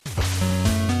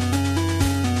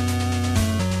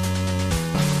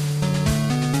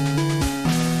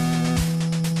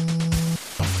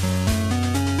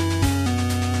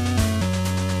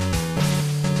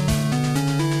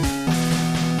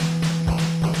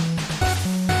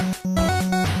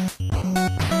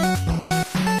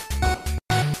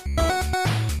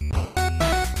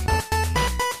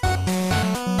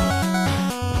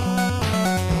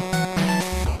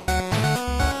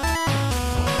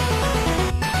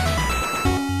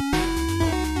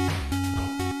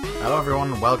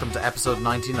everyone, and welcome to episode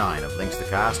 99 of Link to the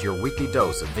Cast, your weekly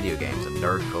dose of video games and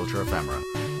nerd culture ephemera.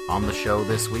 On the show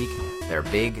this week, they're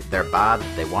big, they're bad,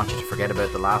 they want you to forget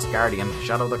about The Last Guardian,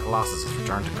 Shadow of the Colossus has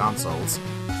returned to consoles,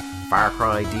 Far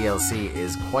Cry DLC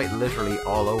is quite literally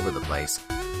all over the place,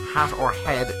 hat or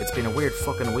head, it's been a weird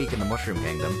fucking week in the Mushroom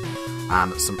Kingdom,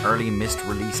 and some early missed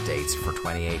release dates for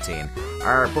 2018.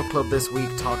 Our book club this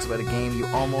week talks about a game you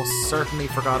almost certainly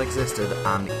forgot existed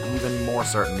and even more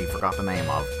certainly forgot the name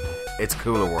of. It's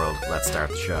Kula World. Let's start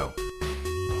the show.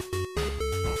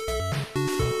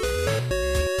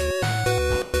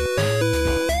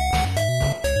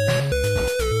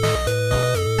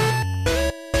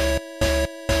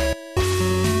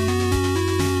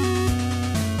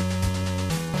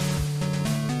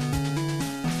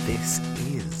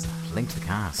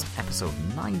 Episode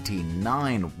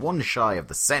 99, one shy of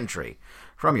the century,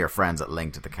 from your friends at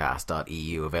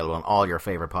linktothecast.eu, available on all your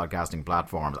favourite podcasting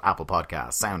platforms, Apple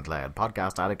Podcasts, SoundCloud,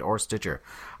 Podcast Addict or Stitcher.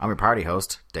 I'm your party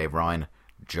host, Dave Ryan,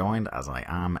 joined as I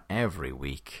am every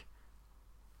week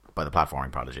by the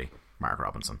platforming prodigy, Mark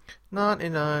Robinson.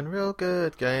 99 real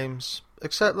good games,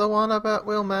 except the one about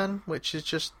Wheelman, which is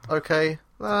just okay.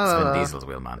 It's Vin Diesel's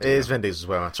Wheelman. It is Vin Diesel's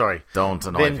Wheelman, sorry. Don't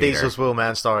annoy Vin Diesel's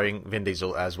Wheelman, starring Vin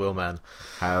Diesel as Wheelman.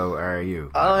 How are you?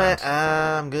 I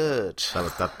am good.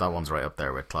 That one's right up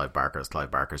there with Clive Barker's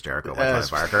Jericho by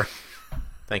Clive Barker.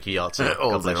 Thank you, Yahtzee.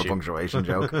 Old zero punctuation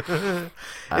joke.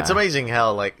 It's amazing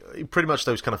how, like, pretty much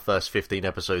those kind of first 15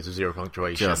 episodes of Zero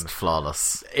Punctuation. Just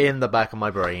flawless. In the back of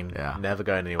my brain. Yeah. Never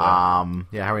going anywhere.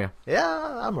 Yeah, how are you?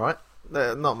 Yeah, I'm right.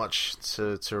 Not much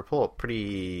to report.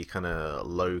 Pretty kind of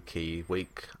low-key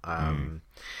week.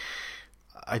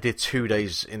 I did 2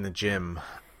 days in the gym.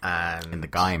 And In the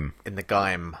Gaim.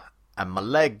 And my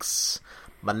legs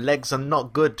are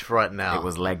not good right now. It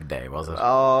was leg day, was it?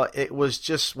 It was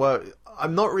just, well,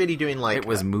 I'm not really doing like... It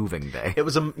was moving day. It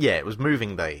was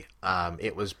moving day.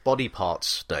 It was body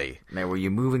parts day. Now, were you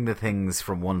moving the things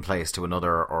from one place to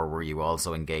another, or were you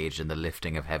also engaged in the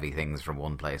lifting of heavy things from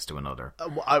one place to another?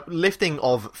 Lifting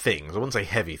of things. I wouldn't say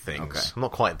heavy things. Okay. I'm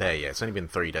not quite there yet. It's only been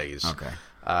 3 days. Okay.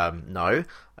 No,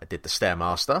 I did the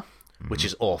Stairmaster, which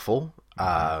is awful.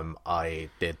 I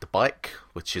did the bike,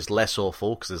 which is less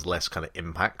awful because there's less kind of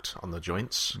impact on the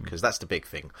joints, because that's the big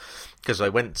thing. Because I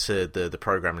went to the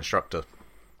program instructor,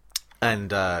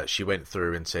 and she went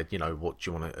through and said, you know, what do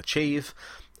you want to achieve?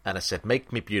 And I said,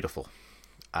 make me beautiful.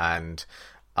 And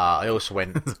I also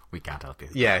went... We can't help you.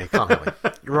 Yeah, you can't help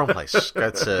me. You're wrong place. Go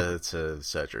to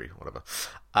surgery, whatever.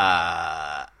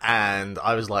 And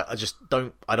I was like, I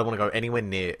don't want to go anywhere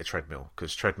near a treadmill,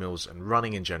 because treadmills and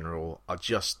running in general are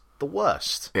just the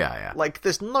worst. Yeah. Like,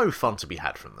 there's no fun to be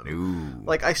had from them. Ooh.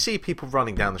 Like, I see people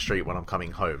running down the street when I'm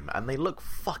coming home, and they look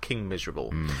fucking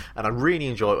miserable. And I really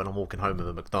enjoy it when I'm walking home with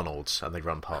a McDonald's and they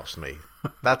run past me.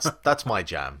 That's my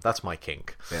jam. That's my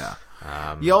kink.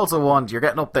 Yeah. You also you're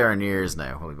getting up there in years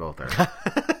now. We'll go up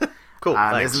there. Cool,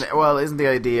 and thanks. Isn't the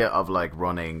idea of, like,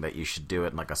 running that you should do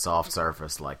it in, like, a soft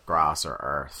surface like grass or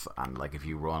earth, and, like, if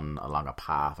you run along a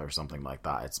path or something like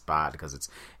that, it's bad because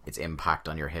it's impact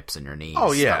on your hips and your knees.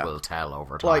 Oh, yeah. That will tell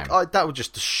over time. Like, that would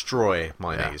just destroy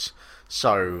my knees.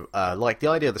 So, like, the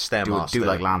idea of the Stairmaster... Do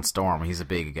like Lance Storm. He's a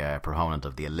big proponent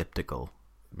of the elliptical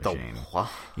machine. What?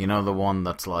 You know, the one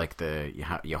that's like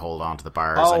you hold on to the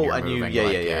bars and you're moving.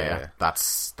 Yeah.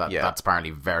 That's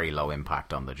apparently very low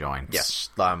impact on the joints. Yes,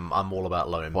 I'm all about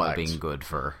low impact. While being good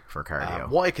for cardio.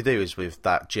 What I could do is with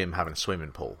that gym having a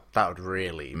swimming pool. That would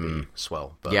really be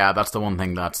swell. But... Yeah, that's the one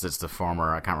thing. It's the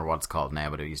former. I can't remember what it's called now,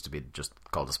 but it used to be just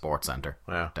called the Sports Centre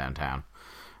downtown.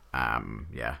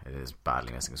 Yeah, it is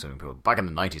badly missing a swimming pool. Back in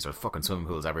the 90s, there were fucking swimming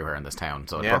pools everywhere in this town,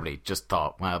 so I probably just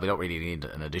thought, well, we don't really need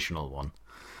an additional one.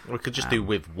 We could just do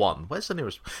with one. Where's the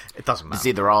nearest? It doesn't matter. You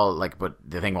see, they're all like, but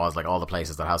the thing was, like, all the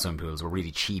places that have swimming pools were really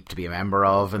cheap to be a member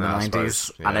of in the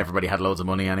 90s, and everybody had loads of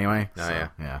money anyway.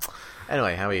 Yeah.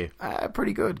 Anyway, how are you?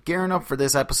 Pretty good. Gearing up for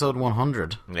this episode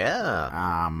 100. Yeah.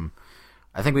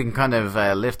 I think we can kind of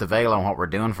lift the veil on what we're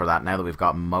doing for that now that we've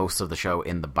got most of the show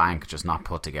in the bank, just not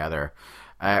put together.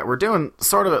 We're doing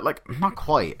sort of not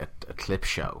quite a clip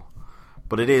show,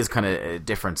 but it is kind of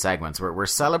different segments. We're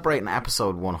celebrating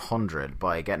episode 100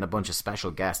 by getting a bunch of special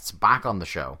guests back on the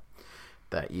show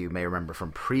that you may remember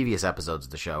from previous episodes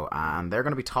of the show, and they're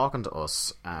going to be talking to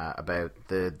us about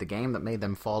the game that made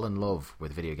them fall in love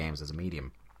with video games as a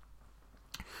medium,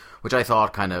 which I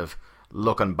thought, kind of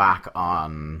looking back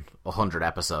on 100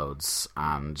 episodes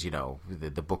and, you know,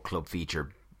 the book club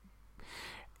feature,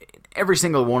 every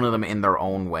single one of them in their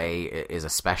own way is a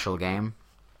special game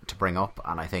to bring up,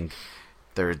 and I think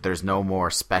there's no more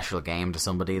special game to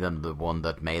somebody than the one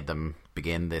that made them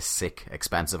begin this sick,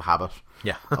 expensive habit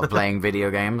Yeah. of playing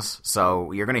video games.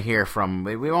 So you're going to hear from...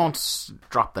 We won't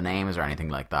drop the names or anything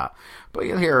like that, but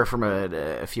you'll hear from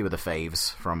a few of the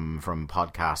faves from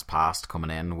podcast past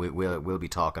coming in. We'll be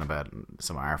talking about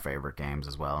some of our favourite games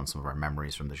as well and some of our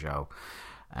memories from the show.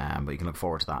 But you can look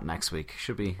forward to that next week.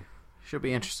 Should be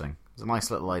interesting. It's a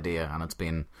nice little idea, and it's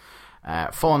been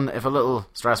fun, if a little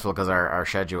stressful, because our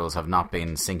schedules have not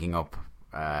been syncing up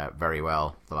very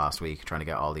well the last week, trying to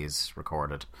get all these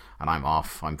recorded. And I'm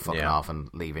off. I'm fucking off and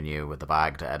leaving you with the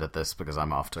bag to edit this because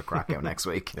I'm off to Krakow next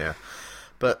week. Yeah.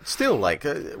 But still, like,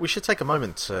 we should take a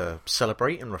moment to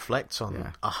celebrate and reflect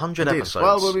on 100 episodes.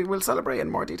 Well, we'll celebrate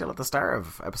in more detail at the start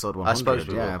of episode 100.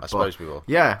 I suppose we will.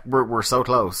 Yeah, we're so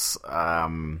close.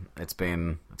 It's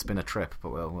been a trip, but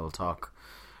we'll talk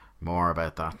more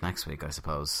about that next week, I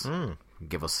suppose.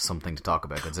 Give us something to talk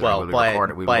about. Well,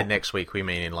 by next week, we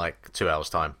mean in like 2 hours'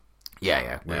 time.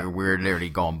 Yeah. We're literally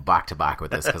going back to back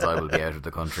with this because I will be out of the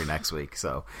country next week.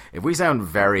 So if we sound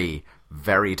very,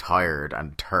 very tired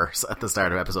and terse at the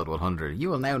start of episode 100, you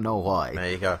will now know why.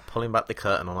 There you go, pulling back the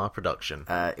curtain on our production.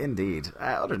 Indeed.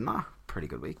 Other than that, pretty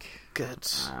good week. Good.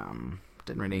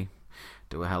 Didn't really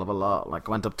do a hell of a lot. Like,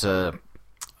 went up to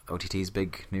OTT's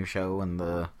big new show and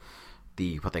the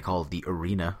what they call the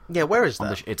arena. Yeah, where is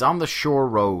that? It's on the Shore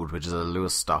Road, which is a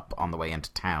Lewis stop on the way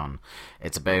into town.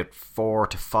 It's about 4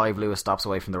 to 5 Lewis stops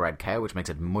away from the Red Cow, which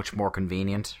makes it much more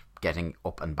convenient getting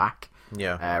up and back.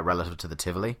 Yeah. Relative to the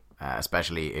Tivoli,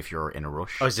 especially if you're in a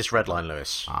rush. Oh, is this Red Line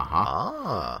Lewis?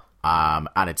 And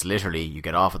it's literally, you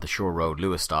get off at the Shore Road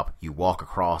Lewis stop, you walk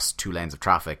across 2 lanes of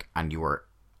traffic, and you are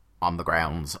on the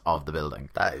grounds of the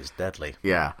building. That is deadly.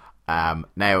 Yeah.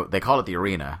 Now, they call it the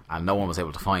arena, and no one was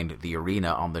able to find the arena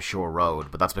on the Shore Road,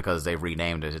 but that's because they've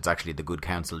renamed it. It's actually the Good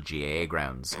Counsel GAA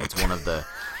grounds. It's one of the...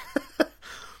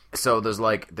 So there's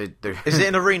like... Is it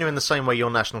an arena in the same way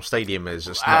your national stadium is?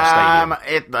 It's not a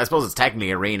stadium? I suppose it's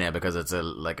technically arena because it's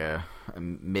a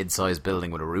mid-sized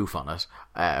building with a roof on it,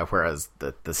 whereas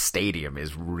the stadium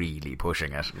is really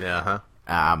pushing it. Yeah.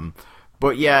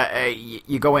 But yeah,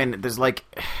 you go in, there's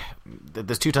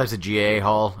 2 types of GAA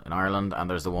hall in Ireland, and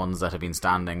there's the ones that have been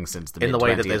standing since the mid-20th century. In the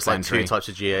way that there's like 2 types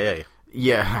of GAA.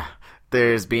 Yeah.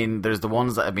 There's the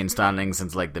ones that have been standing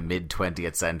since like the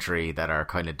mid-20th century that are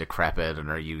kind of decrepit and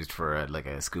are used for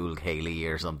a school Cayley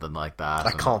or something like that.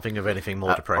 I can't think of anything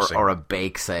more depressing. Or a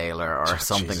bake sale or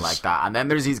something Jesus. like that. And then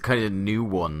there's these kind of new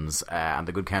ones, and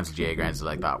the Good Counsel GAA grounds are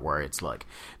like that, where it's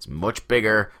much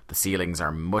bigger, the ceilings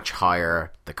are much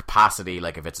higher, the capacity,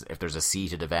 like if there's a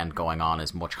seated event going on,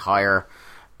 is much higher.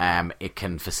 It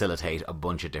can facilitate a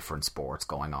bunch of different sports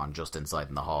going on just inside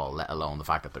in the hall, let alone the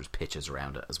fact that there's pitches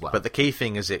around it as well. But the key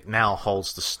thing is it now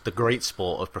holds the great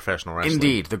sport of professional wrestling.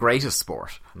 Indeed, the greatest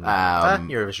sport.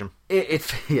 Eurovision.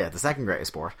 The second greatest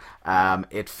sport.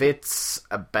 It fits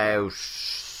about...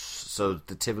 So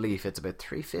the Tivoli fits about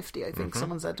 350, I think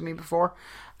someone said to me before.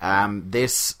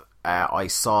 This, I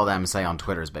saw them say on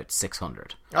Twitter, is about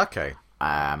 600. Okay.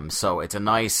 So it's a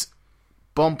nice...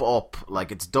 bump up, like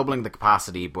it's doubling the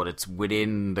capacity, but it's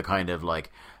within the kind of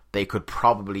like they could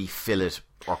probably fill it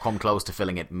or come close to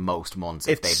filling it most months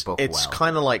if they book well. It's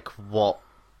kind of like what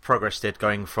Progress did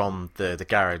going from the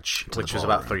garage, which was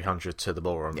about 300 to the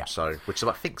ballroom, so which is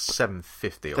about, I think,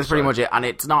 750 or That's pretty much it, and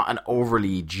it's not an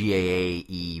overly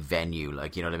GAA-y venue,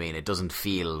 like, you know what I mean? It doesn't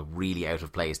feel really out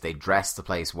of place. They dress the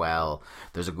place well.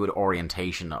 There's a good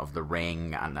orientation of the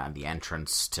ring and the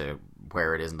entrance to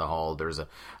where it is in the hall. There's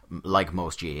like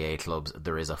most GAA clubs,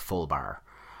 there is a full bar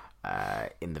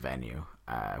in the venue,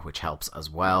 which helps as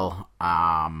well.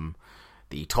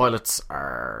 The toilets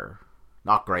are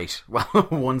not great. Well,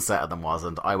 one set of them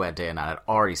wasn't. I went in and it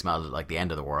already smelled like the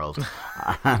end of the world,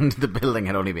 and the building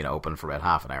had only been open for about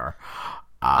half an hour.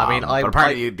 But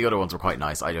apparently the other ones were quite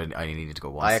nice. I needed to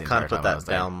go once. I kind of put that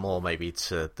down more maybe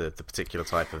to the particular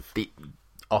type of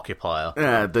occupier.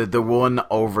 The one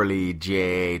overly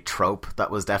GAA trope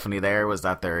that was definitely there was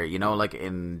that they're, like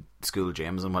in school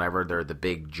gyms and whatever, they're the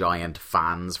big giant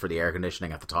fans for the air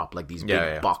conditioning at the top, like these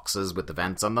big boxes with the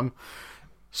vents on them.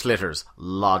 Slitters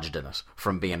lodged in it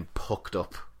from being pucked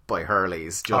up by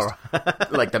Hurleys. Just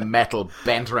like the metal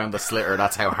bent around the slitter.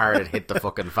 That's how hard it hit the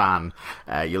fucking fan.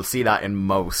 You'll see that in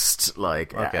most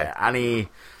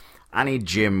any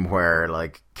gym where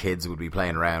like kids would be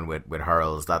playing around with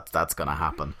hurls. That's gonna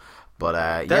happen.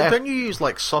 But don't you use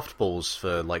like softballs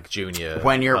for like junior?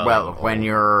 When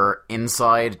you're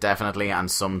inside, definitely, and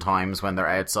sometimes when they're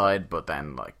outside. But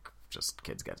then like just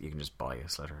kids you can just buy a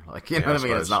slitter. Like, you know what I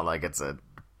mean? It's not like it's a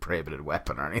prohibited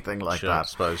weapon or anything like that. I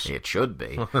suppose. It should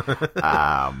be.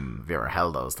 Have you ever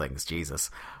held those things? Jesus.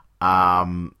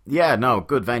 Yeah, no,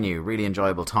 good venue, really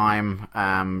enjoyable time.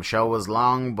 Show was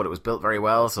long, but it was built very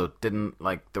well, so it didn't,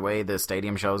 like, the way the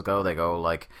stadium shows go, they go,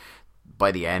 like,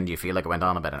 by the end you feel like it went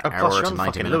on about an hour Plus, to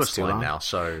 90 minutes Lewis too line long. now,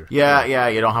 so Yeah,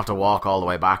 you don't have to walk all the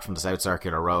way back from the South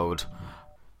Circular Road.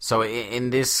 So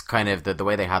in this kind of, the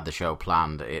way they had the show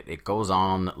planned, it goes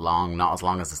on long, not as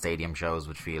long as the stadium shows,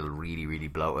 which feel really, really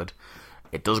bloated.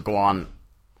 It does go on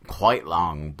quite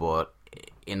long, but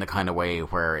in the kind of way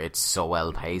where it's so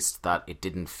well paced that it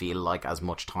didn't feel like as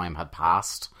much time had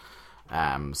passed.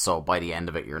 So by the end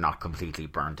of it, you're not completely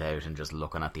burnt out and just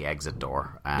looking at the exit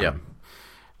door.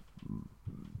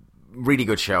 Really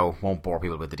good show. Won't bore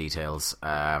people with the details.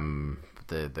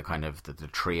 The kind of the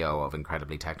trio of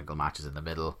incredibly technical matches in the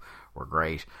middle were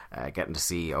great. Getting to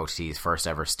see OTT's first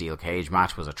ever steel cage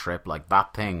match was a trip. Like,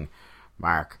 that thing,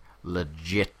 Mark,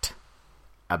 legit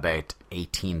about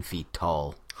 18 feet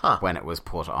tall when it was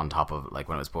put on top of, like,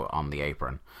 when it was put on the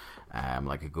apron.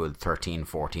 Like a good 13,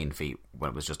 14 feet when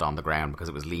it was just on the ground, because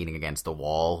it was leaning against the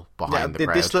wall behind the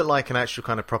crowd. Did this look like an actual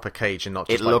kind of proper cage and not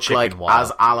just it looked chicken like, wire?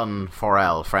 as Alan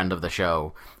Forel, friend of the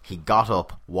show, he got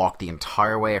up, walked the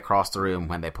entire way across the room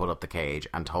when they put up the cage,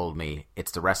 and told me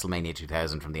it's the WrestleMania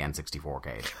 2000 from the N64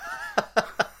 cage.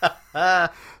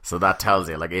 So that tells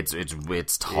you, like,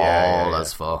 it's tall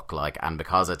as fuck, like, and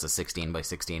because it's a 16 by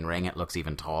 16 ring, it looks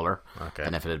even taller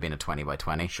than if it had been a 20 by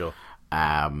 20. Sure.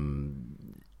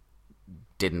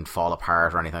 Didn't fall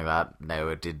apart or anything like that. Now,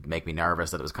 it did make me nervous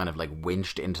that it was kind of like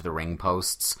winched into the ring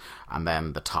posts, and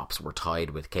then the tops were tied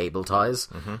with cable ties.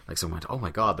 Like, someone went, oh my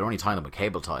god, they're only tying them with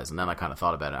cable ties. And then I kind of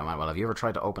thought about it. I went, well, have you ever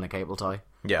tried to open a cable tie?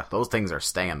 Yeah. Those things are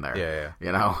staying there. Yeah.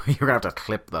 You know, you're going to have to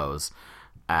clip those.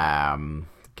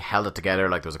 Held it together.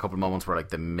 Like, there was a couple of moments where, like,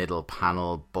 the middle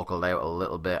panel buckled out a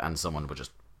little bit and someone would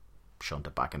just shunt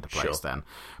it back into place then.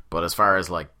 But as far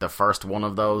as, like, the first one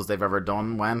of those they've ever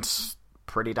done went,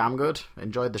 pretty damn good.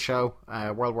 Enjoyed the show.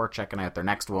 Well worth checking out. Their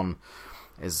next one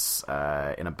is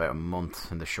in about a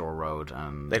month in the Shore Road,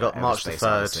 and they got March the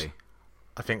 3rd. Odyssey.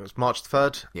 I think it was March the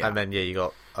 3rd. Yeah. And then, you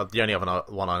got the only other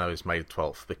one I know is May the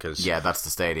 12th, because that's the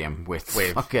stadium with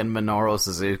fucking Minoru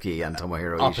Suzuki and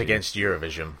Tomohiro up Ishii. against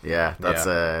Eurovision. Yeah, that's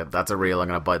a real I'm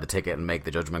going to buy the ticket and make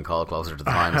the judgment call closer to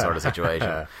the time sort of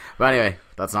situation. But anyway,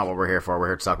 that's not what we're here for. We're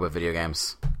here to talk about video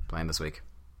games playing this week.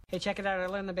 Hey, check it out. I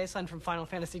learned the baseline from Final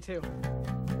Fantasy II.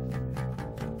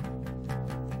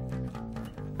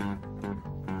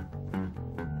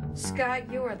 Scott,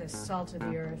 you are the salt of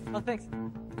the earth. Oh, thanks.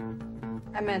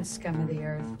 I meant scum of the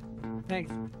earth.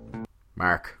 Thanks.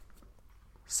 Mark,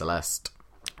 Celeste.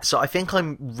 So I think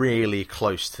I'm really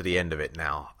close to the end of it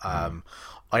now.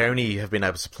 I only have been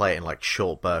able to play it in, like,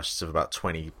 short bursts of about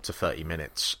 20 to 30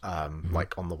 minutes,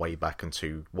 like on the way back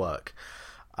into work.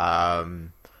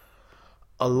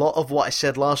 A lot of what I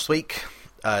said last week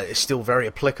is still very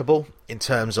applicable, in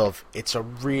terms of it's a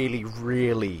really,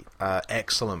 really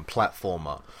excellent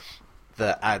platformer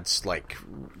that adds, like,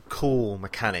 cool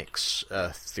mechanics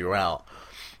throughout.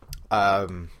 But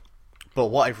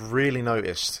what I've really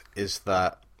noticed is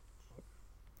that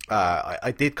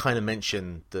I did kind of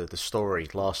mention the story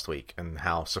last week, and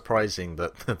how surprising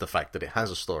that the fact that it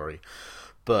has a story,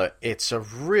 but it's a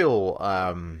real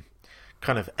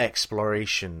kind of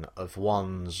exploration of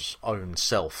one's own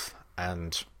self,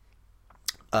 and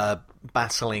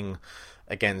battling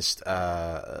against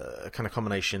a kind of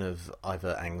combination of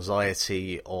either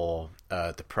anxiety or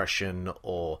depression,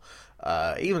 or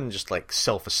even just, like,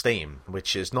 self-esteem,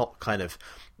 which is not kind of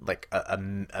like a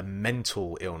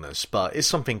mental illness, but is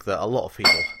something that a lot of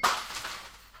people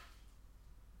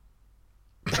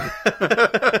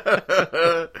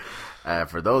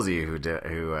for those of you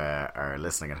who are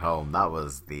listening at home, that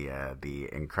was the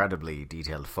incredibly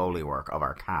detailed Foley work of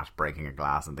our cat breaking a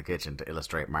glass in the kitchen to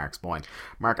illustrate Mark's point.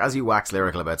 Mark, as you wax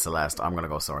lyrical about Celeste, I'm going to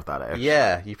go sort that out.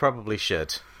 Yeah, you probably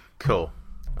should. Cool.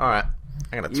 Alright,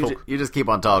 I'm going to talk. You just keep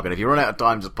on talking. If you run out of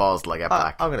time, just pause till I get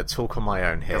back. I'm going to talk on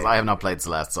my own here. Because I have not played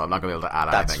Celeste, so I'm not going to be able to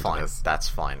add anything to this. That's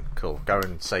fine. Cool. Go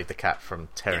and save the cat from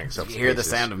tearing itself to If you hear the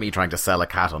pieces. sound of me trying to sell a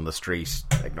cat on the street,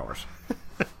 ignore it.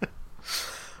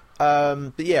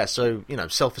 But yeah, so,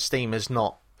 self-esteem is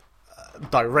not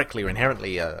directly or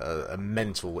inherently a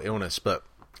mental illness, but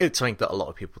it's something that a lot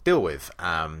of people deal with.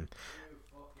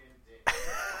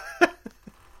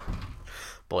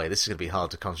 Boy, this is going to be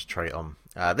hard to concentrate on.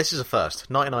 This is a first.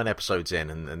 99 episodes in,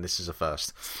 and this is a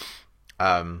first.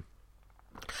 And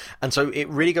so it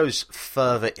really goes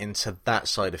further into that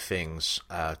side of things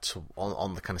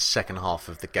on the kind of second half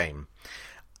of the game.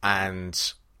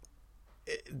 And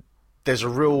there's a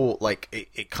real,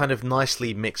 it kind of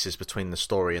nicely mixes between the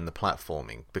story and the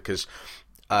platforming, because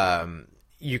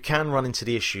you can run into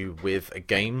the issue with a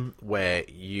game where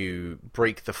you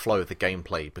break the flow of the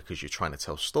gameplay because you're trying to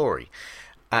tell story.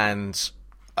 And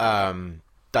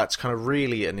that's kind of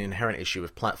really an inherent issue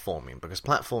with platforming, because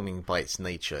platforming by its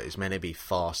nature is meant to be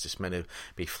fast, it's meant to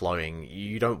be flowing.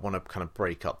 You don't want to kind of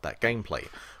break up that gameplay,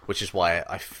 which is why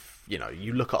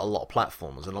you look at a lot of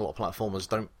platformers, and a lot of platformers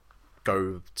don't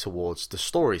go towards the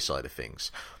story side of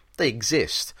things. They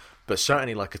exist, but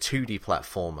certainly like a 2D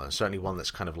platformer, certainly one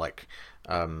that's kind of like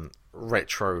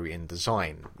retro in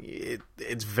design,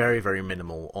 it's very, very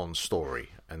minimal on story,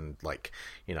 and like,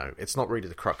 it's not really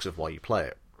the crux of why you play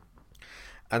it.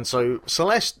 And so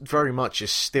Celeste very much is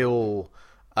still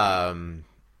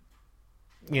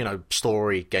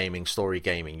story gaming.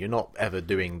 You're not ever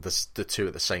doing the two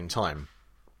at the same time.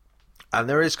 And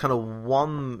there is kind of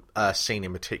one scene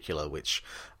in particular which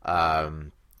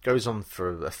goes on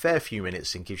for a fair few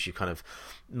minutes and gives you kind of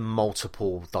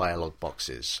multiple dialogue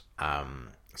boxes.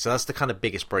 So that's the kind of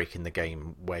biggest break in the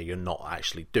game where you're not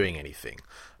actually doing anything,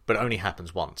 but it only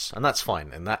happens once, and that's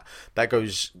fine. And that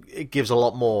gives a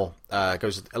lot more,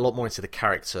 goes a lot more into the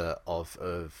character of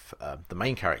the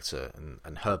main character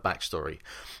and her backstory,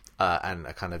 and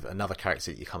a kind of another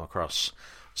character that you come across.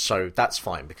 So that's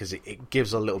fine, because it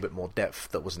gives a little bit more depth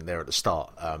that wasn't there at the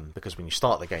start. Because when you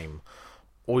start the game,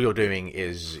 all you're doing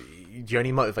is, the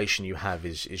only motivation you have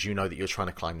is that you're trying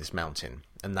to climb this mountain,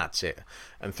 and that's it.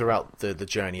 And throughout the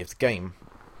journey of the game,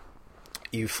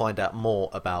 you find out more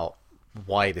about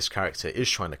why this character is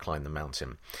trying to climb the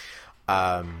mountain.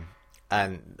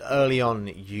 And early on,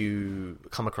 you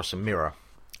come across a mirror,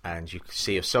 and you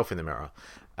see yourself in the mirror.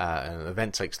 And an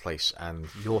event takes place, and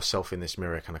yourself in this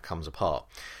mirror kind of comes apart.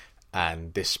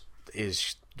 And this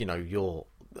is, your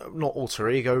not alter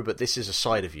ego, but this is a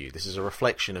side of you. This is a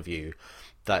reflection of you.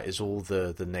 That is all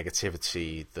the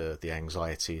negativity, the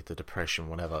anxiety, the depression,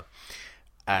 whatever.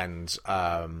 And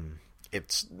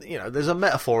it's, there's a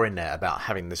metaphor in there about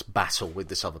having this battle with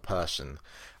this other person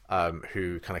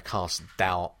who kind of casts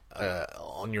doubt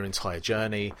on your entire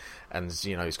journey, and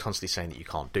is constantly saying that you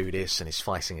can't do this, and is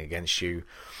fighting against you.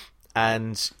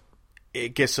 And it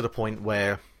gets to the point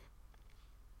where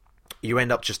you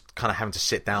end up just kind of having to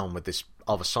sit down with this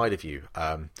other side of you,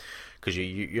 because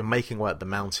you're making way up the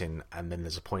mountain, and then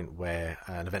there's a point where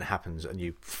an event happens and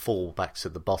you fall back to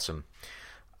the bottom,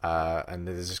 and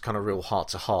there's this kind of real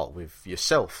heart-to-heart with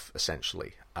yourself,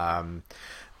 essentially.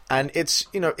 And it's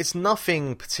it's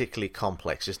nothing particularly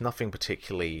complex. It's nothing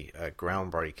particularly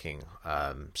groundbreaking.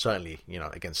 Certainly,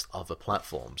 against other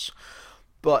platforms,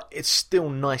 but it's still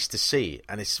nice to see,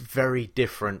 and it's very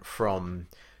different from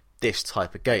this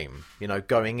type of game.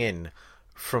 Going in,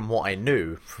 from what I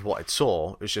knew, from what I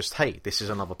saw, it was just, hey, this is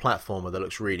another platformer that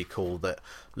looks really cool, that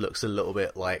looks a little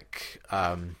bit like,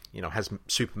 has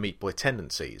Super Meat Boy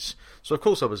tendencies. So of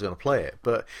course I was going to play it,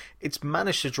 but it's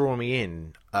managed to draw me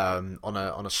in on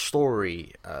a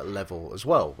story level as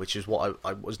well, which is what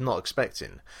I was not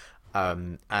expecting.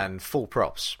 And full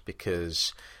props,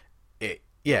 because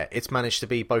it's managed to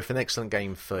be both an excellent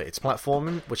game for its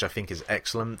platforming, which I think is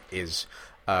excellent, is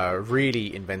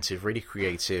really inventive, really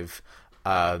creative.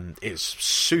 It's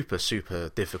super, super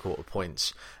difficult at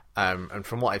points. And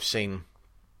from what I've seen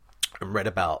and read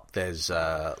about, there's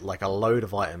like a load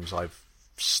of items I've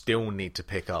still need to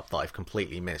pick up that I've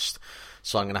completely missed.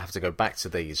 So I'm going to have to go back to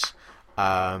these.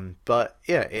 But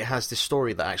yeah, it has this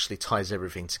story that actually ties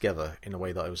everything together in a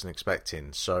way that I wasn't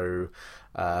expecting. So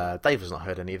Dave has not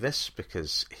heard any of this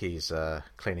because he's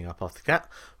cleaning up after the cat.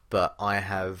 But I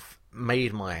have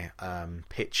made my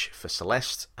pitch for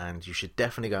Celeste, and you should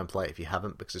definitely go and play it if you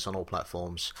haven't, because it's on all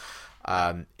platforms.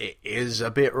 It is a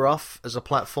bit rough as a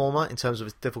platformer in terms of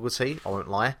its difficulty, I won't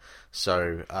lie.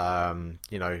 So,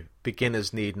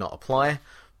 beginners need not apply,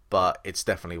 but it's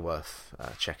definitely worth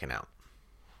checking out.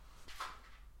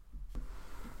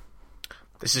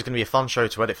 This is going to be a fun show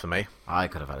to edit for me. I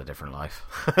could have had a different life.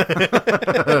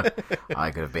 I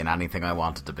could have been anything I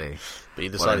wanted to be. But you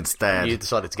decided to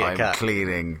get a cat. I'm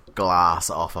cleaning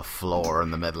glass off a floor in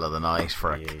the middle of the night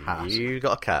for a cat. You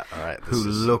got a cat, all right. Who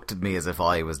looked at me as if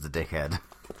I was the dickhead.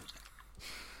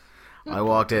 I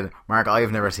walked in. Mark,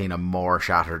 I've never seen a more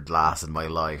shattered glass in my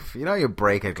life. You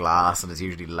break a glass and it's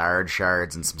usually large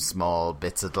shards and some small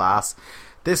bits of glass.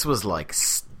 This was like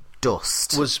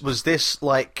dust. Was this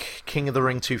like King of the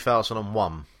Ring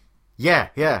 2001?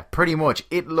 Yeah, pretty much.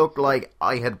 It looked like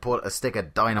I had put a stick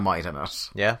of dynamite in it.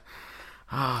 Yeah.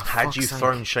 Oh, had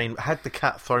the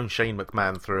cat thrown Shane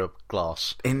McMahon through a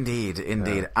glass? Indeed.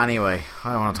 Yeah. Anyway,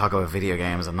 I don't want to talk about video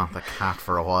games and not the cat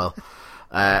for a while.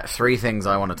 3 things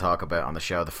I want to talk about on the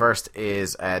show. The first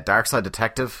is Darkside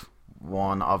Detective,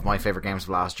 one of my favourite games of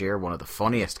last year, one of the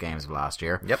funniest games of last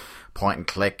year. Yep. Point and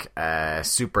click,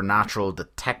 supernatural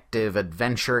detective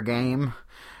adventure game.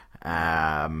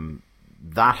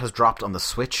 That has dropped on the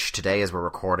Switch today as we're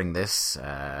recording this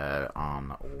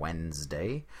on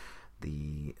Wednesday,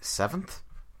 the 7th.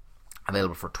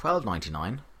 Available for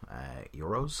 €12.99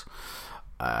 euros.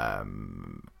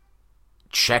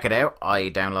 Check it out. I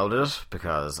downloaded it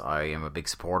because I am a big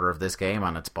supporter of this game,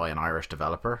 and it's by an Irish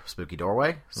developer, Spooky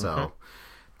Doorway. So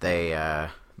they I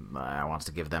wanted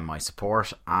to give them my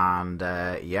support, and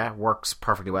yeah, works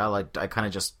perfectly well. I kind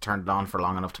of just turned it on for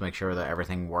long enough to make sure that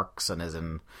everything works and is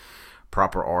in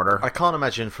proper order. I can't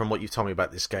imagine from what you've told me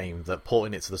about this game that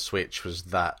porting it to the Switch was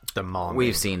that demanding.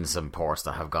 We've seen some ports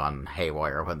that have gone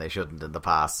haywire when they shouldn't in the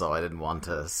past, so I didn't want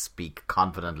to speak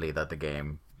confidently that the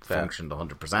game functioned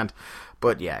 100%.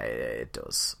 But yeah, it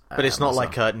does. But it's not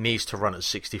like it needs to run at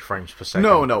 60 frames per second.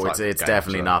 No, it's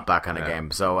definitely not that kind of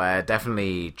game. So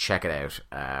definitely check it out.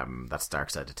 That's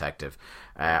Darkside Detective.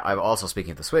 I've also,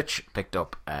 speaking of the Switch, picked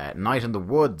up Night in the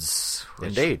Woods,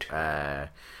 which Indeed.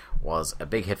 Was a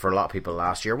big hit for a lot of people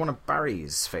last year. One of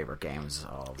Barry's favourite games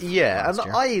of and last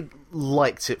year. I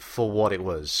liked it for what it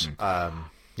was.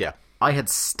 Yeah. I had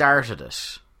started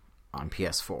it on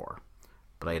PS4,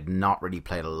 but I had not really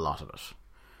played a lot of it.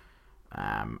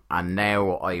 And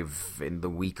now in the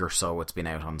week or so it's been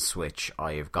out on Switch,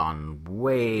 I've gone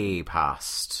way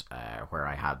past where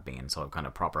I had been, so I've kind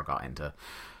of proper got into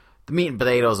the meat and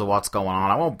potatoes of what's going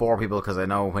on. I won't bore people because I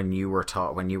know when you were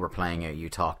playing it, you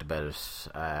talked about it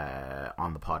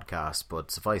on the podcast.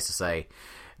 But suffice to say,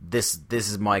 this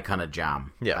is my kind of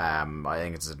jam. Yeah. I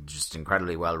think it's a just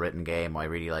incredibly well written game. I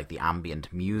really like the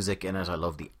ambient music in it. I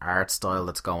love the art style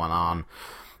that's going on.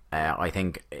 I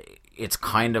think it's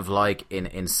kind of like,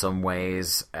 in some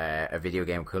ways, a video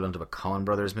game equivalent of a Coen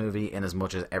Brothers movie, in as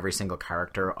much as every single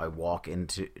character I walk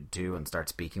into and start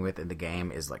speaking with in the game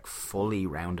is like fully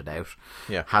rounded out.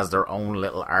 Yeah. Has their own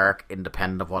little arc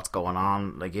independent of what's going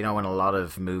on. Like, you know, in a lot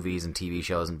of movies and TV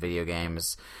shows and video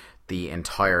games, the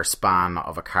entire span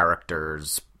of a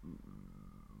character's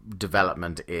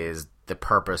development is the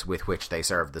purpose with which they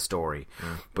serve the story.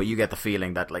 But you get the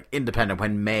feeling that, like, independent,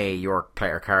 when May, your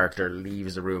player character,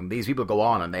 leaves the room, these people go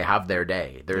on and they have their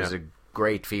day. There's a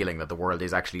great feeling that the world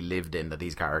is actually lived in, that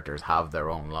these characters have their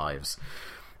own lives.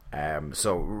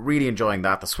 So really enjoying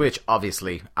that. The Switch,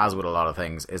 obviously, as with a lot of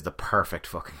things, is the perfect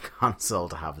fucking console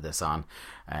to have this on.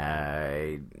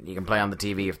 You can play on the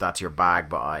TV if that's your bag,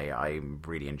 but I'm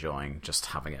really enjoying just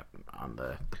having it on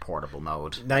the portable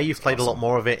mode. Now you've played a lot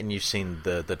more of it and you've seen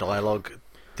the dialogue.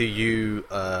 Do you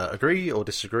agree or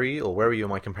disagree, or where are you in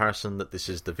my comparison that this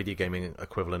is the video gaming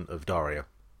equivalent of Daria?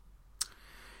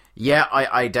 Yeah,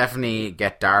 I definitely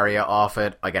get Daria off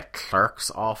it. I get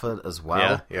Clerks off it as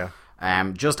well. Yeah.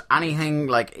 Just anything,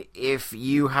 like, if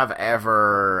you have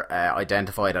ever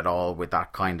identified at all with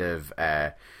that kind of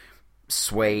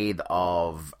swathe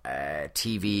of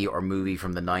TV or movie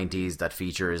from the 90s that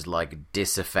features, like,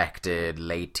 disaffected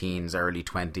late teens, early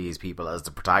 20s people as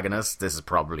the protagonists, this is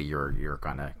probably your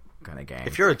kind of game.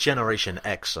 If you're a Generation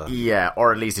Xer. Yeah,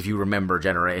 or at least if you remember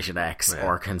Generation X,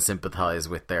 or can sympathise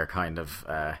with their kind of...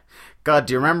 God,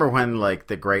 do you remember when, like,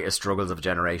 the greatest struggles of a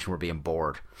generation were being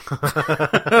bored?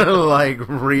 Like,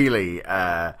 really.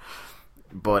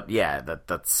 But yeah,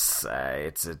 that's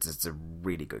it's a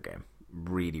really good game.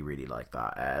 Really, really like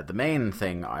that. The main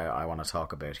thing I want to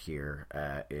talk about here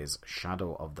is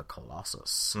Shadow of the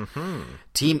Colossus.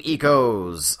 Team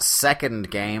Ico's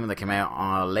second game that came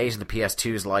out late in the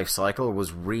PS2's life cycle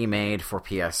was remade for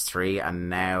PS3 and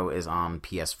now is on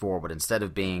PS4. But instead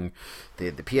of being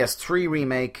the PS3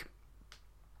 remake,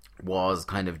 was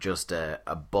kind of just a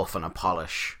buff and a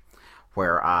polish,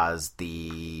 whereas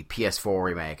the PS4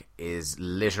 remake is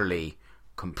literally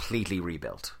completely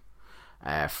rebuilt.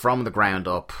 From the ground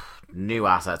up, new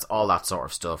assets, all that sort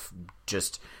of stuff,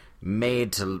 just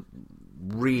made to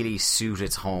really suit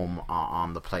its home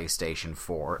on the PlayStation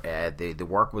 4. The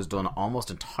work was done almost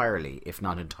entirely, if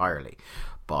not entirely,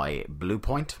 by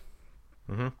Bluepoint.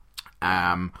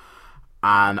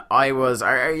 And I was...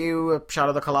 Are you a Shadow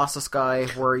of the Colossus guy?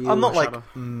 Were you? I'm not like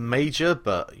major,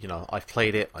 but you know, I've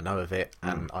played it, I know of it,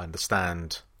 and I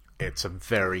understand it's a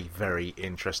very, very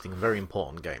interesting, very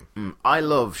important game. I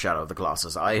love Shadow of the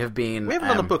Colossus. I have been... We haven't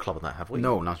done a book club on that, have we?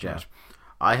 No, not yet.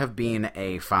 I have been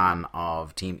a fan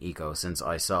of Team Ico since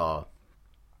I saw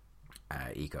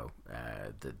Ico,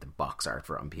 the box art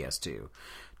for it on PS2,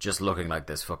 just looking like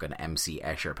this fucking MC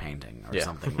Escher painting or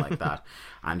something like that,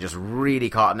 and just really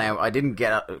caught. Now, I didn't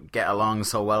get along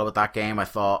so well with that game. I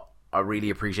thought I really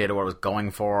appreciated what it was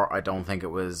going for. I don't think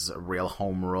it was a real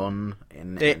home run.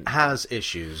 It has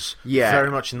issues. Yeah.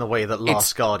 Very much in the way that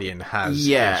Last Guardian has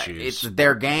issues.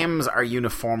 Their games are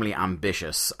uniformly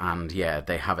ambitious, and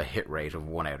they have a hit rate of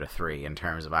 1 out of 3 in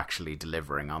terms of actually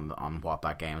delivering on what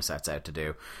that game sets out to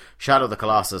do. Shadow of the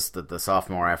Colossus, the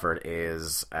sophomore effort,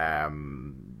 is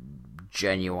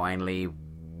genuinely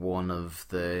one of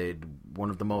the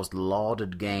most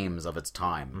lauded games of its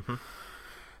time. Mm-hmm.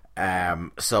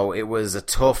 So it was a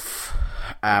tough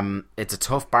it's a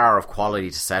tough bar of quality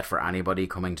to set for anybody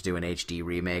coming to do an HD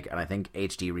remake, and I think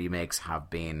HD remakes have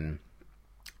been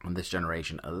on this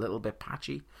generation a little bit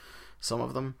patchy, some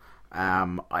of them.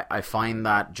 I find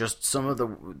that just some of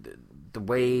the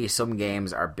way some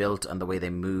games are built and the way they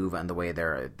move and the way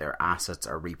their assets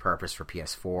are repurposed for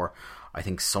PS4, I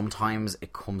think sometimes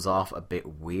it comes off a bit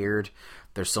weird.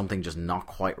 There's something just not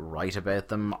quite right about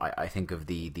them. I think of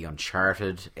the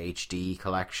Uncharted HD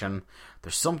collection.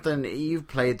 There's something, you've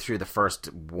played through the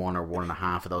first 1 or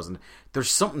 1.5 of those, and there's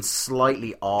something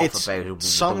slightly off about the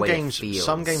way it feels.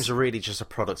 Some games are really just a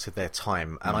product of their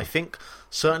time, and I think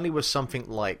certainly with something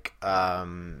like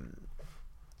the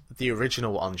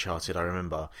original Uncharted, I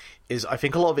remember, I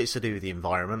think a lot of it's to do with the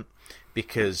environment,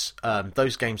 because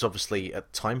those games obviously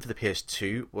at the time for the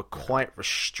PS2 were quite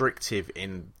restrictive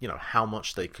in how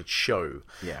much they could show.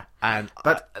 Yeah,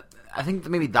 but I think that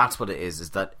maybe that's what it is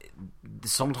that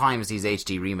sometimes these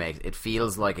HD remakes, it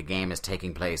feels like a game is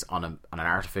taking place on an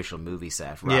artificial movie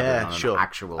set rather than on an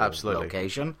actual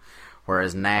location.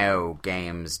 Whereas now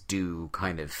games do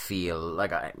kind of feel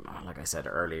like I said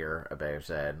earlier about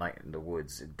Night in the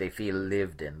Woods. They feel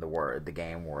lived in the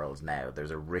game worlds now. There's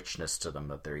a richness to them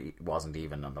that there wasn't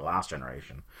even on the last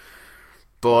generation.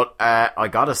 But I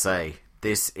gotta say,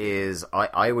 this is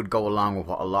I would go along with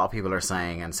what a lot of people are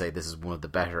saying and say this is one of the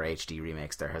better HD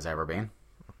remakes there has ever been.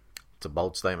 It's a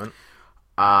bold statement.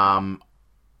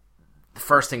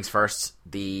 First things first,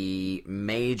 the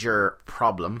major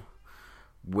problem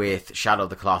with Shadow of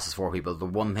the Colossus for people, the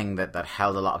one thing that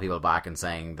held a lot of people back in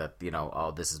saying that,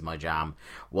 this is my jam,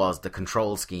 was the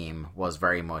control scheme was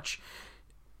very much...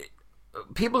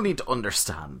 People need to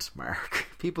understand, Mark.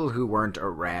 People who weren't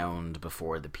around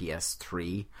before the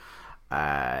PS3,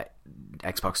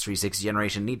 Xbox 360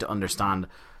 generation need to understand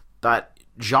that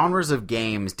genres of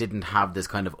games didn't have this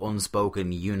kind of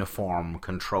unspoken uniform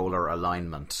controller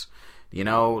alignment.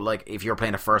 Like if you're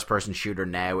playing a first-person shooter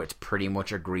now, it's pretty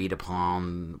much agreed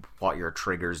upon what your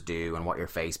triggers do and what your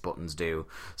face buttons do.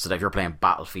 So that if you're playing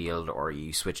Battlefield or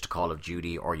you switch to Call of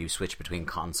Duty or you switch between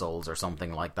consoles or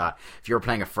something like that, if you're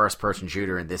playing a first-person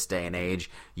shooter in this day and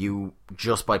age, you,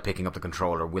 just by picking up the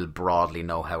controller, will broadly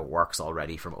know how it works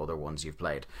already from other ones you've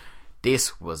played.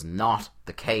 This was not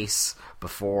the case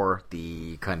before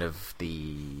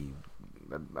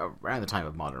around the time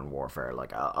of Modern Warfare.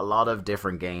 Like a lot of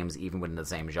different games, even within the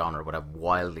same genre, would have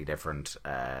wildly different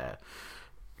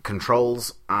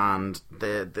controls, and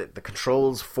the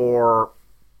controls for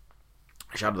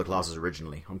Shadow of the Colossus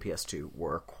originally on PS2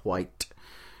 were quite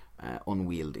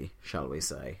unwieldy, shall we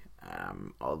say.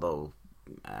 Although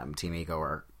Team Eco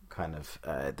are kind of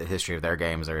the history of their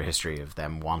games are a history of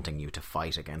them wanting you to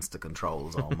fight against the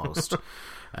controls almost.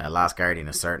 Last Guardian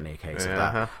is certainly a case of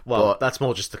that. Well, but that's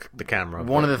more just the camera.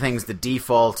 One of the things, the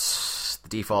default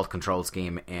control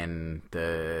scheme in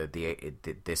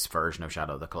this version of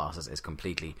Shadow of the Colossus is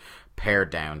completely pared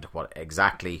down to what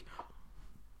exactly.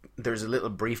 There's a little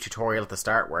brief tutorial at the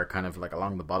start where kind of like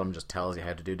along the bottom just tells you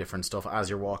how to do different stuff as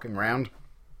you're walking around.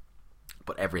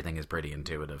 But everything is pretty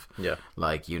intuitive. Yeah.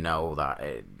 Like,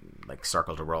 that like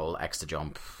circle to roll, X to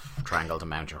jump, triangle to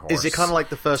mount your horse. Is it kind of like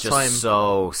the first time?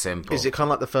 So simple. Is it kind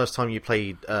of like the first time you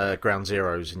played Ground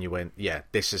Zeroes and you went,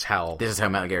 this is how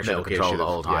Metal Gear should have controlled the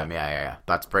whole time. Yeah.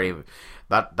 That's pretty.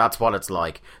 That's what it's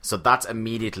like. So that's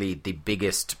immediately the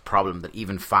biggest problem that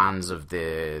even fans of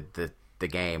the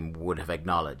game would have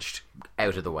acknowledged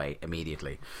out of the way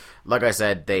immediately. Like I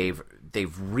said, they've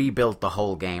rebuilt the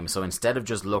whole game, so instead of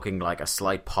just looking like a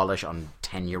slight polish on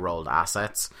 10-year-old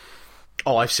assets,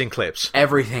 I've seen clips.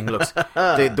 Everything looks.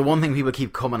 The one thing people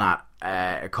keep coming up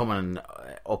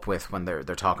with when they're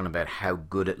talking about how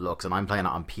good it looks, and I'm playing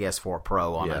it on PS4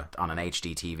 Pro on an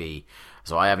HD TV,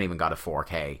 so I haven't even got a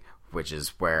 4K, which is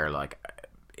where like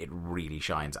it really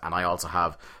shines. And I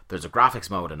also there's a graphics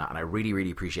mode in it, and I really,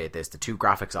 really appreciate this. The two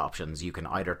graphics options, you can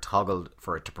either toggle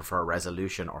for it to prefer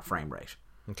resolution or frame rate.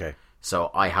 Okay. So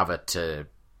I have it to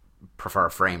prefer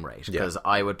frame rate, because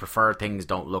I would prefer things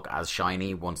don't look as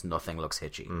shiny once nothing looks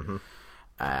hitchy.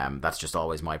 Mm-hmm. That's just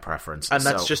always my preference. And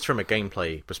that's just from a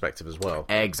gameplay perspective as well.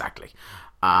 Exactly.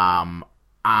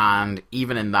 And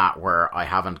even in that, where I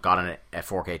haven't got a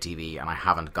 4K TV and I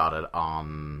haven't got it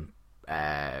on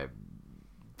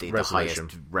the highest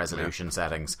resolution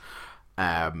settings,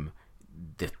 the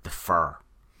fur.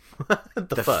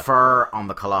 the fur on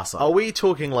the Colossi. Are we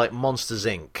talking like Monsters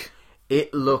Inc.?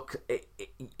 It's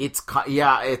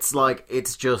like,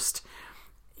 it's just,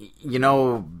 you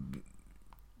know,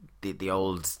 the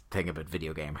old thing about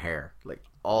video game hair, like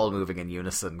all moving in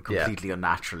unison, completely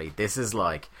unnaturally. This is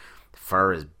like,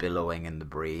 fur is billowing in the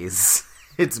breeze.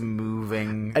 It's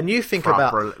moving, and you think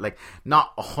about like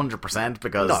not 100%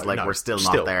 because we're still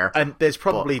not there. And there's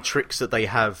probably tricks that they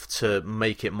have to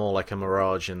make it more like a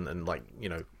mirage and like, you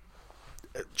know,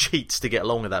 cheats to get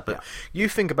along with that. But you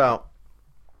think about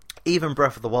even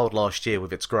Breath of the Wild last year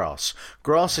with its grass.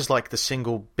 Grass is like the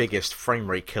single biggest frame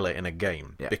rate killer in a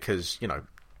game because, you know,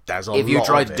 there's a lot. If you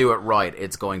try to do it right,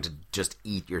 it's going to just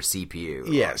eat your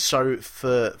CPU. Yeah, so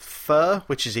for fur,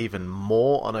 which is even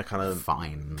more on a kind of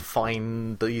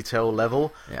fine detail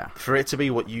level, for it to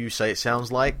be what you say it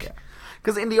sounds like.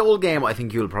 Because in the old game, I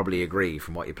think you'll probably agree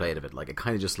from what you played of it, like it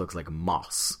kind of just looks like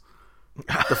moss.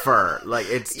 The fur, like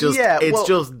it's just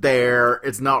just there.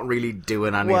 It's not really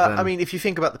doing anything. Well, I mean, if you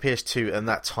think about the PS2 and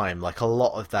that time, like a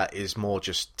lot of that is more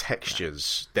just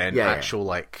textures than actual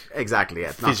like exactly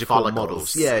physical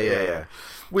models. Yeah.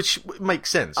 Which makes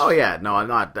sense. Oh yeah, no, I'm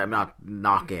not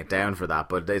knocking it down for that,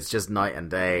 but it's just night and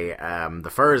day.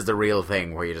 The fur is the real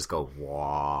thing where you just go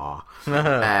wow.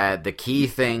 The key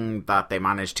thing that they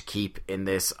managed to keep in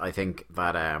this, I think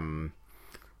that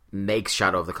makes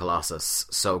Shadow of the Colossus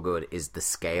so good is the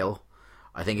scale.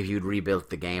 I think if you'd rebuilt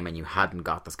the game and you hadn't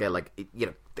got the scale, like, you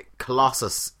know, the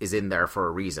Colossus is in there for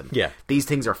a reason. Yeah. These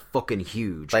things are fucking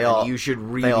huge. They are. You should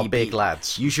really big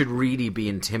lads. You should really be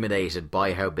intimidated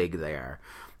by how big they are.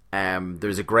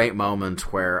 There's a great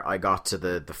moment where I got to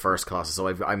the first Colossus. So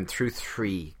I'm through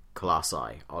 3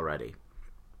 Colossi already.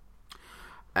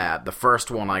 The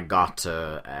first one I got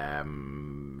to,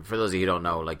 for those of you who don't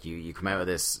know, like you come out of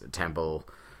this temple,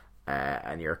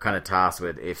 and you're kind of tasked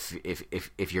with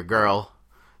if your girl,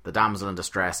 the damsel in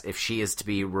distress, if she is to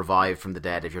be revived from the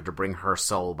dead, if you're to bring her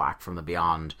soul back from the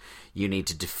beyond, you need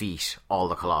to defeat all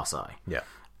the Colossi. Yeah.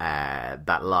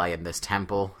 That lie in this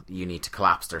temple. You need to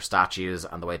collapse their statues,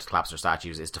 and the way to collapse their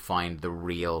statues is to find the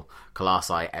real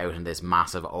Colossi out in this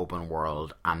massive open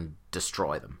world and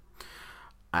destroy them.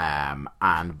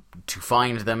 And to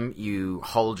find them, you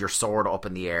hold your sword up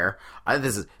in the air.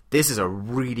 This is a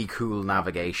really cool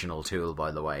navigational tool,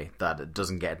 by the way, that it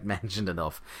doesn't get mentioned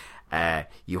enough.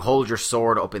 You hold your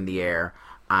sword up in the air,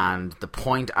 and the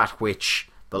point at which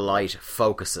the light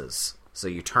focuses. So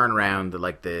you turn around, the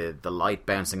light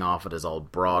bouncing off it is all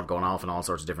broad, going off in all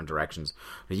sorts of different directions.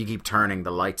 But you keep turning,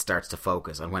 the light starts to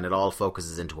focus, and when it all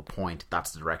focuses into a point,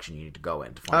 that's the direction you need to go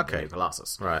in to find the new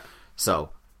Colossus. Right. So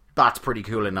that's pretty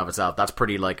cool in and of itself. That's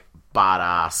pretty like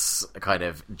badass kind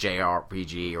of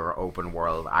JRPG or open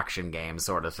world action game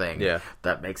sort of thing. Yeah.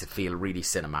 That makes it feel really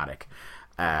cinematic.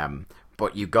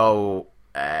 But you go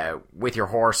with your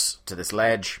horse to this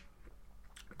ledge,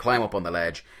 climb up on the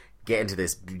ledge, get into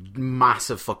this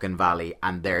massive fucking valley,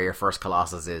 and there your first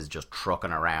Colossus is just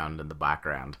trucking around in the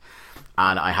background.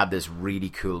 And I had this really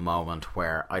cool moment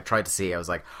where I tried to see, I was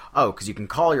like, oh, because you can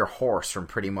call your horse from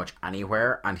pretty much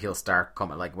anywhere and he'll start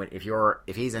coming. Like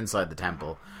if he's inside the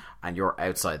temple and you're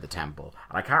outside the temple.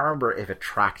 And I can't remember if it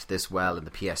tracked this well in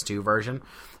the PS2 version,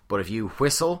 but if you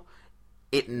whistle,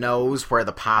 it knows where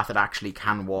the path it actually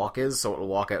can walk is, so it'll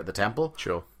walk out of the temple.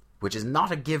 Sure. Which is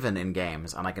not a given in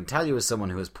games, and I can tell you as someone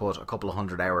who has put a couple of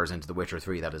 100 hours into The Witcher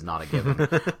 3, that is not a given.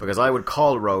 Because I would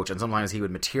call Roach, and sometimes he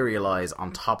would materialise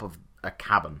on top of a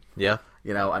cabin. Yeah.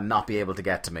 You know, and not be able to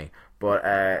get to me.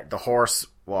 But the horse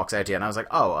walks out to you, and I was like,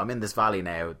 oh, I'm in this valley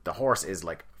now. The horse is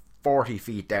like 40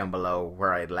 feet down below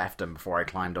where I had left him before I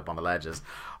climbed up on the ledges.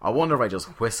 I wonder if I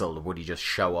just whistled, would he just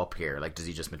show up here? Like, does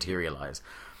he just materialise?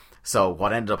 So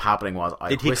what ended up happening was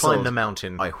Did he climb the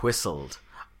mountain? I whistled,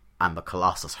 and the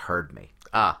Colossus heard me.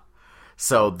 Ah.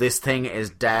 So this thing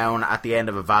is down at the end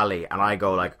of a valley, and I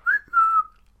go like,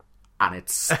 and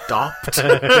it stopped,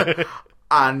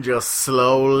 and just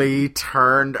slowly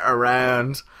turned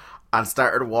around and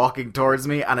started walking towards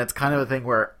me. And it's kind of a thing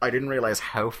where I didn't realize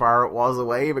how far it was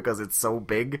away because it's so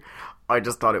big. I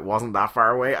just thought it wasn't that far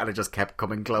away, and it just kept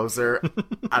coming closer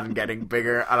and getting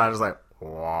bigger, and I was like,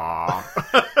 wow.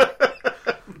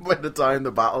 By the time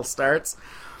the battle starts.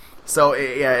 So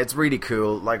yeah, it's really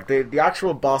cool. Like the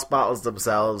actual boss battles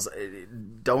themselves,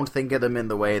 don't think of them in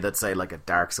the way that, say, like a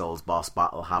Dark Souls boss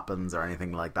battle happens or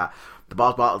anything like that. The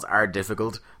boss battles are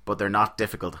difficult, but but they're not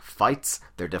difficult fights,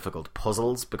 they're difficult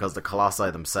puzzles, because the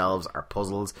Colossi themselves are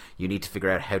puzzles. You need to figure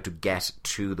out how to get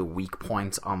to the weak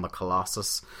points on the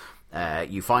Colossus.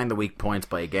 You find the weak points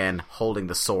by, again, holding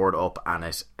the sword up, and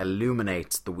it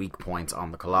illuminates the weak points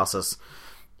on the Colossus.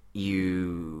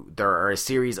 There are a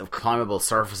series of climbable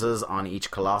surfaces on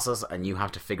each Colossus, and you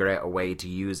have to figure out a way to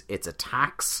use its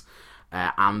attacks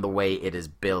and the way it is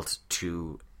built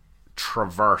to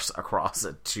traverse across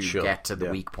it to get to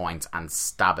the weak points and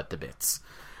stab it to bits.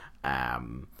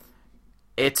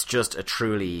 It's just a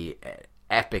truly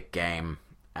epic game.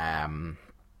 The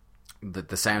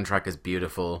soundtrack is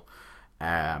beautiful.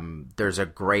 There's a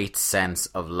great sense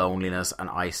of loneliness and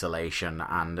isolation,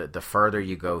 and the further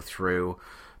you go through,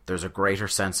 there's a greater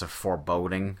sense of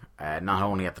foreboding, not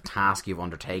only at the task you've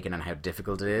undertaken and how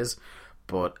difficult it is,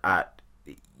 but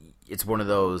it's one of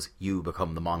those you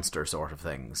become the monster sort of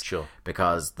things. Sure.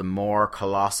 Because the more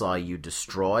Colossi you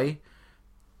destroy,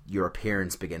 your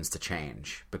appearance begins to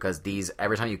change. Because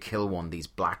every time you kill one, these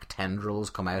black tendrils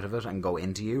come out of it and go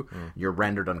into you. You're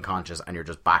rendered unconscious, and you're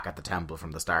just back at the temple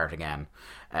from the start again,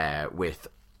 with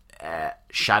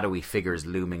shadowy figures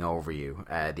looming over you.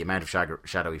 The amount of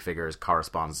shadowy figures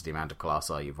corresponds to the amount of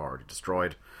Colossi you've already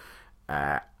destroyed.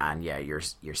 And yeah, your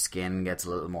skin gets a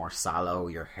little more sallow,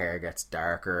 your hair gets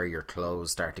darker, your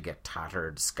clothes start to get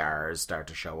tattered, scars start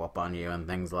to show up on you, and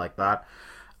things like that.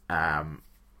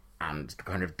 And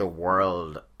kind of the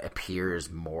world appears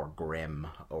more grim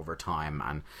over time,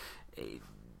 and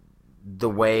the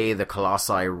way the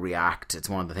Colossi react, it's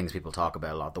one of the things people talk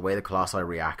about a lot. The way the Colossi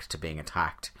react to being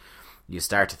attacked, you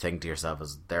start to think to yourself,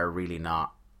 as they're really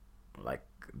not like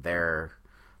they're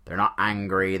not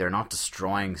angry, they're not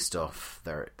destroying stuff,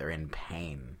 they're in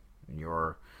pain.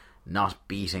 You're not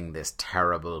beating this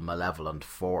terrible, malevolent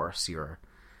force, you're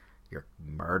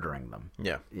murdering them.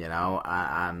 Yeah. You know,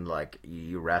 and like,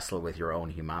 you wrestle with your own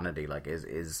humanity. Like,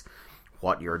 is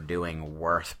what you're doing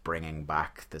worth bringing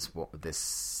back this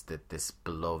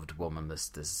beloved woman,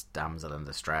 this damsel in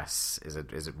distress? Is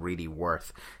it really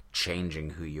worth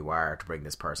changing who you are to bring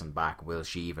this person back? Will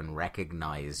she even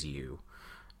recognize you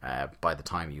by the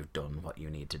time you've done what you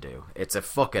need to do? It's a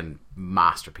fucking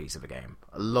masterpiece of a game.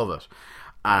 I love it.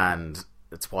 And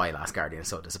it's why Last Guardian is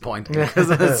so disappointing,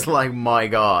 because it's like, my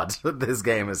god, this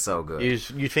game is so good.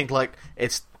 You think, like,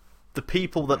 it's the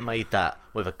people that made that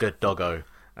with a good doggo,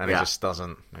 and it just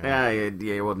doesn't. Yeah,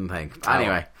 you wouldn't think.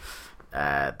 Anyway,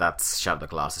 that's Shadow of the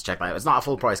Colossus. Check that out. It's not a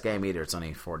full price game either. It's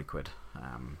only 40 quid.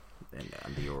 In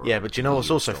the Euro. Yeah, but you know what's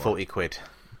also 40 quid?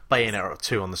 Bayonetta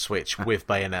 2 on the Switch with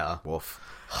Bayonetta. Woof.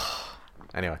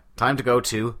 Anyway, time to go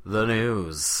to the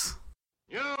news.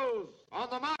 News on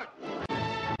the mark.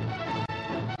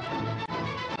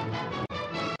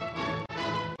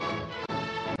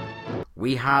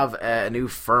 We have a new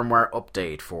firmware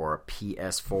update for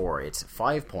PS4. It's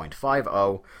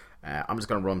 5.50. I'm just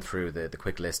going to run through the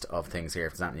quick list of things here.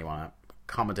 If there's anything you want to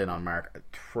comment in on, Mark,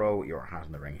 throw your hat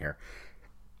in the ring here.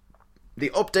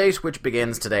 The update, which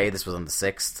begins today, this was on the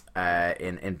 6th,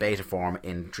 in beta form,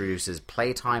 introduces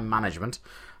playtime management,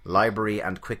 library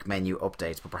and quick menu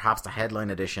updates, but perhaps the headline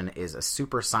addition is a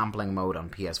super sampling mode on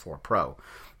PS4 Pro.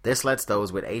 This lets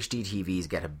those with HD TVs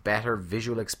get a better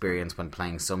visual experience when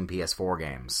playing some PS4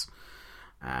 games.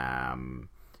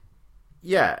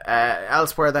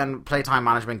 Elsewhere then, playtime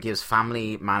management gives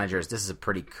family managers, this is a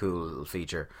pretty cool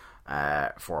feature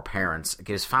for parents, it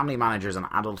gives family managers and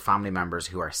adult family members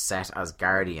who are set as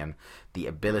guardian the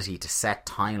ability to set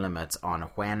time limits on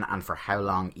when and for how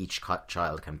long each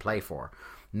child can play for.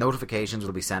 Notifications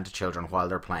will be sent to children while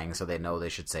they're playing, so they know they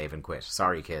should save and quit.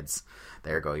 Sorry, kids.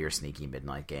 There go your sneaky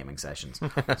midnight gaming sessions.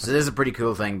 So this is a pretty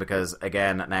cool thing, because,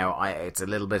 again, now it's a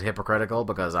little bit hypocritical,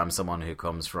 because I'm someone who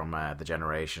comes from the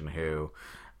generation who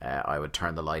I would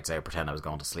turn the lights out, pretend I was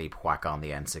going to sleep, whack on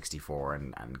the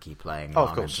N64 and keep playing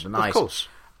on into the night. Of course.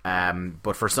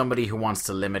 But for somebody who wants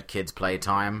to limit kids'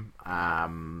 playtime,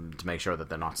 to make sure that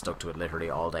they're not stuck to it literally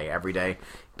all day, every day,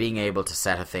 being able to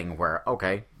set a thing where,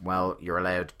 okay, well, you're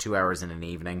allowed 2 hours in an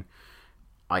evening,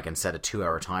 I can set a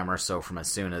 2-hour timer, so from as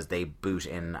soon as they boot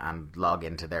in and log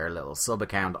into their little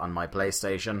sub-account on my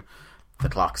PlayStation, the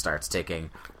clock starts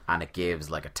ticking, and it gives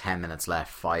like a 10 minutes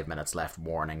left, 5 minutes left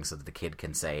warning, so that the kid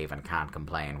can save and can't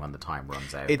complain when the time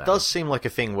runs out. It does seem like a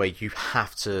thing where you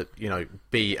have to,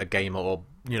 be a gamer, or,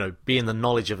 be in the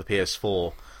knowledge of the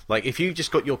PS4. Like, if you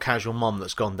just got your casual mum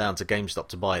that's gone down to GameStop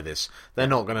to buy this, they're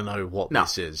not going to know what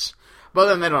this is. But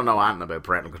then they don't know anything about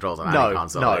parental controls on any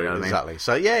console. No, you know what exactly. I mean?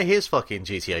 So, yeah, here's fucking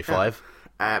GTA 5.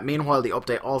 Meanwhile, the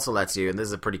update also lets you, and this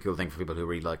is a pretty cool thing for people who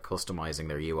really like customizing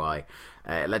their UI,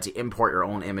 it lets you import your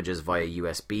own images via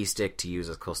USB stick to use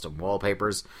as custom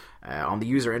wallpapers. On the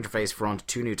user interface front,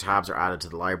 2 new tabs are added to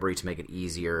the library to make it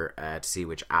easier to see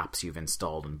which apps you've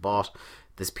installed and bought.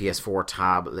 This PS4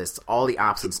 tab lists all the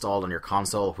apps installed on your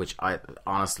console, which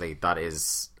honestly,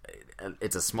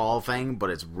 it's a small thing, but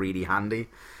it's really handy.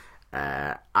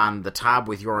 And the tab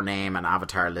with your name and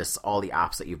avatar lists all the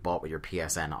apps that you've bought with your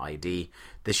PSN ID.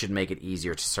 This should make it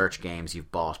easier to search games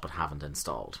you've bought but haven't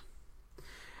installed.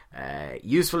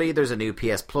 Usefully, there's a new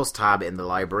PS Plus tab in the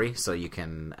library, so you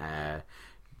can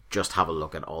just have a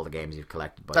look at all the games you've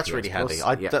collected by That's PS really Plus.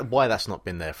 handy. Why that's not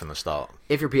been there from the start.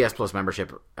 If your PS Plus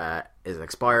membership is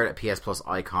expired, a PS Plus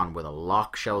icon with a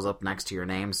lock shows up next to your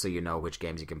name, so you know which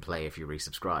games you can play if you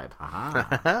resubscribe.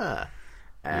 Haha.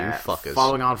 You fuckers.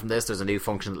 Following on from this, there's a new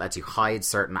function that lets you hide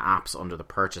certain apps under the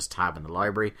Purchase tab in the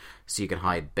library, so you can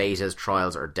hide betas,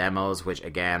 trials, or demos, which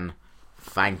again,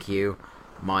 thank you.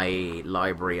 My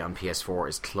library on PS4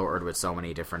 is cluttered with so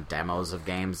many different demos of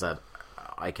games that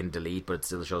I can delete, but it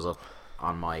still shows up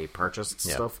on my purchased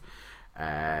stuff.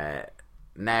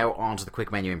 Now on to the quick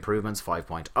menu improvements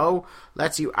 5.0.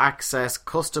 Lets you access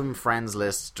custom friends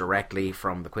lists directly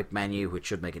from the quick menu, which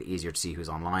should make it easier to see who's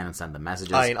online and send them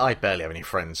messages. I mean, I barely have any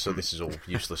friends, so this is all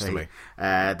useless to me.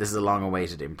 This is a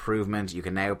long-awaited improvement. You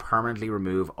can now permanently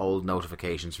remove old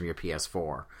notifications from your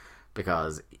PS4.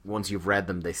 Because once you've read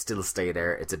them, they still stay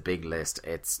there. It's a big list.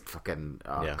 It's fucking...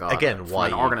 Oh, God. Again, why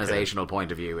from an organisational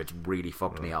point of view, it's really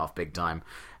fucked me off big time.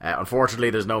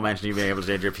 Unfortunately, there's no mention of you being able to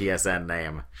change your PSN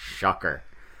name. Shocker.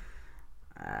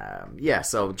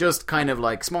 So just kind of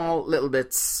like small little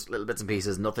bits and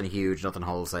pieces. Nothing huge, nothing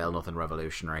wholesale, nothing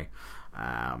revolutionary.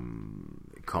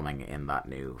 Coming in that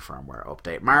new firmware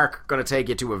update. Mark, going to take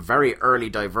you to a very early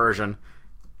diversion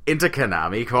into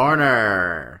Konami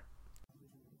Corner.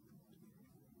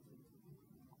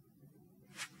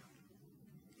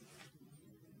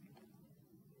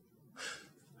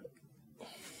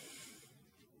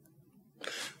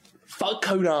 Fuck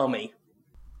Konami.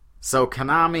 So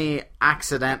Konami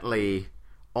accidentally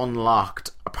unlocked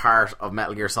a part of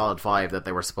Metal Gear Solid 5 that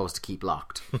they were supposed to keep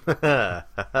locked.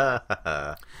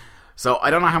 So I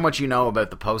don't know how much you know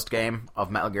about the post-game of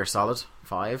Metal Gear Solid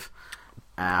 5.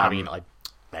 I mean, I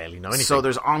barely know anything. So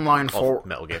there's online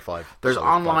Metal Gear 5. There's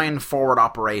online forward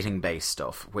operating base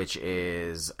stuff, which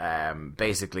is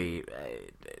basically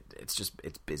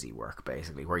it's busy work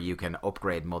basically, where you can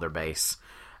upgrade Mother Base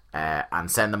and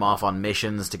send them off on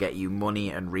missions to get you money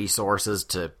and resources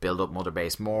to build up Mother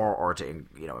Base more, or to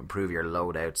improve your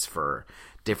loadouts for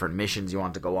different missions you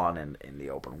want to go on in the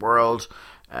open world.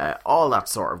 All that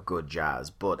sort of good jazz.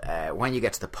 But when you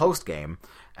get to the post game,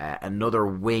 another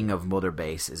wing of Mother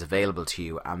Base is available to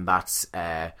you, and that's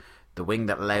the wing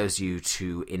that allows you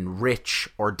to enrich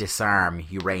or disarm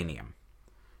uranium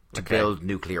to build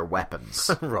nuclear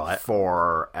weapons right.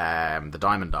 for the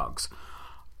Diamond Dogs.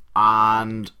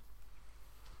 And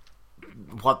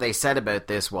what they said about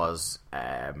this was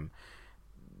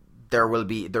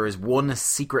there is one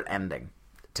secret ending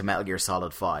to Metal Gear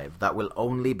Solid 5 that will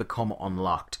only become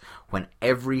unlocked when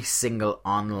every single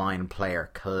online player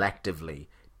collectively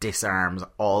disarms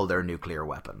all their nuclear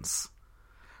weapons,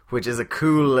 which is a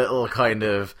cool little kind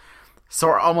of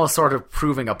almost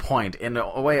proving a point in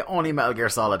a way only Metal Gear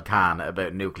Solid can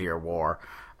about nuclear war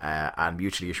and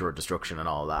mutually assured destruction and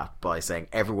all that, by saying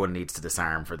everyone needs to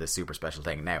disarm for this super special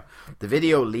thing. Now, the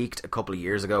video leaked a couple of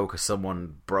years ago because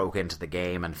someone broke into the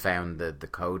game and found the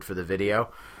code for the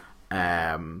video.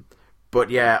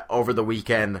 But yeah, over the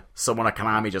weekend, someone at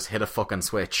Konami just hit a fucking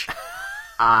switch,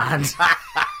 and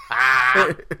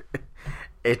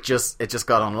it just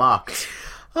got unlocked.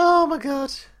 Oh my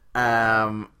god!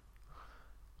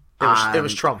 It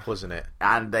was Trump, wasn't it?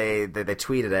 And they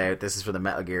tweeted out. This is for the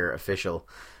Metal Gear official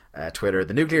Twitter.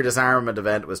 The nuclear disarmament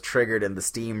event was triggered in the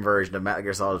Steam version of Metal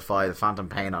Gear Solid 5 The Phantom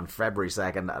Pain on February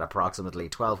 2nd at approximately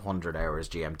 1200 hours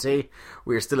GMT.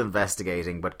 We are still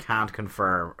investigating, but can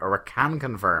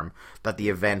confirm that the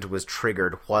event was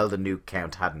triggered while the nuke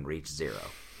count hadn't reached 0.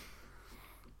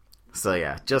 So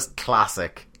yeah, just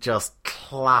classic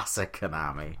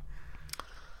Konami.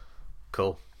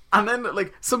 Cool. And then,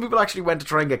 some people actually went to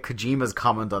try and get Kojima's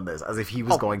comment on this, as if he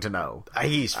was going to know.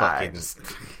 He's fucking...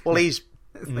 Well, he's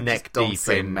neck don't deep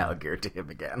say in Metal Gear to him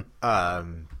again.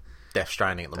 Death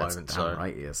Stranding at the moment. Damn So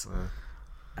right he is.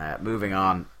 Moving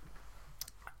on.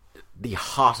 The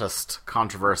hottest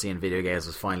controversy in video games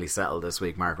was finally settled this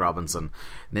week, Mark Robinson.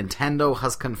 Nintendo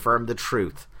has confirmed the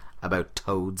truth about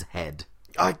Toad's head.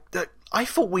 I I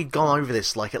thought we'd gone over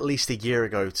this like at least a year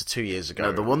ago to 2 years ago.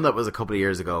 No, the one that was a couple of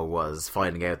years ago was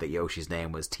finding out that Yoshi's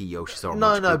name was T. Yoshisaur.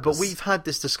 No, but we've had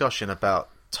this discussion about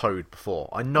Toad before.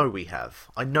 I know we have.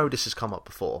 I know this has come up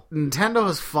before. Nintendo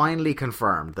has finally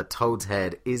confirmed that Toad's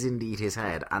head is indeed his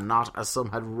head, and not, as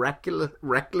some had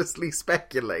recklessly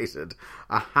speculated,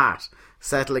 a hat,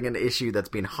 settling an issue that's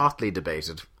been hotly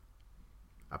debated,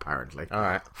 apparently,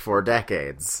 for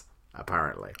decades,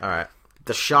 apparently. Alright.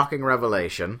 The shocking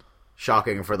revelation,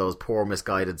 shocking for those poor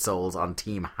misguided souls on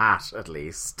Team Hat at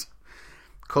least,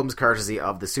 comes courtesy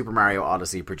of the Super Mario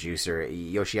Odyssey producer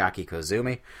Yoshiaki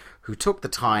Koizumi, who took the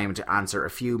time to answer a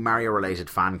few Mario-related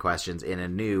fan questions in a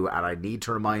new, and I need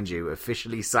to remind you,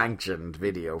 officially sanctioned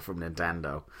video from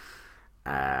Nintendo.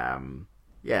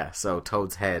 So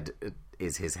Toad's head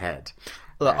is his head.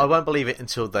 Look, I won't believe it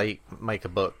until they make a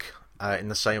book, in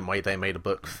the same way they made a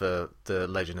book for the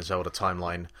Legend of Zelda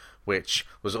timeline, which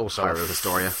was also Hyrule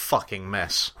Historia. Fucking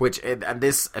mess. And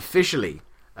this officially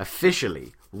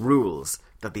rules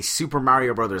that the Super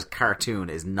Mario Brothers cartoon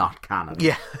is not canon.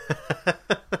 Yeah.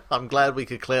 I'm glad we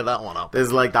could clear that one up. This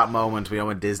is like that moment,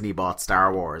 when Disney bought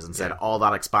Star Wars and said all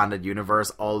that expanded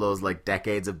universe, all those like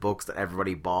decades of books that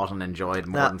everybody bought and enjoyed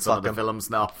more than some of the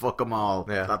films. No, fuck them all.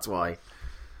 Yeah. That's why.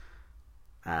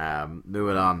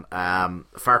 Moving on.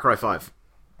 Far Cry 5.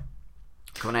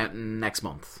 Coming out next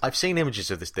month. I've seen images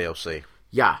of this DLC.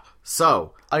 Yeah.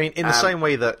 So, I mean, in the same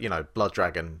way that, Blood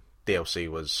Dragon DLC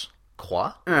was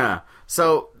quoi? Yeah.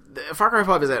 So, Far Cry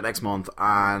 5 is out next month,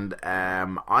 and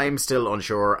I'm still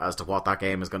unsure as to what that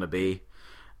game is going to be,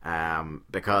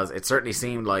 because it certainly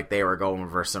seemed like they were going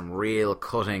for some real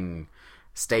cutting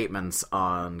statements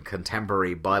on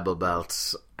contemporary Bible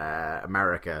Belt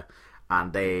America,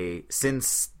 and they,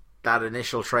 since that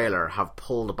initial trailer, have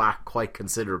pulled back quite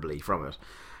considerably from it.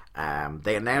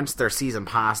 They announced their season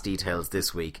pass details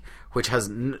this week, which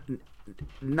has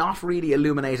not really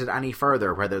illuminated any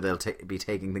further whether they'll be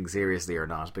taking things seriously or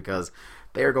not, because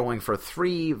they're going for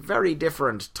 3 very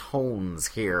different tones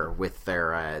here with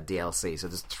their DLC. So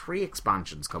there's 3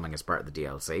 expansions coming as part of the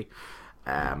DLC.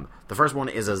 The first one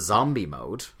is a zombie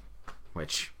mode,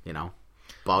 which,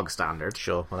 bog standard.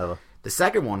 Sure, whatever. The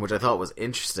second one, which I thought was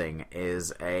interesting,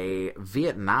 is a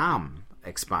Vietnam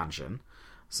expansion.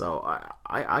 So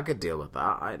I could deal with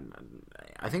that.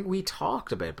 I think we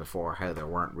talked about before how there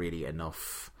weren't really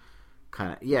enough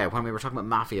when we were talking about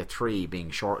Mafia 3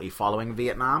 being shortly following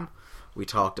Vietnam, we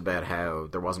talked about how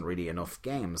there wasn't really enough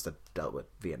games that dealt with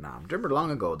Vietnam. Do you remember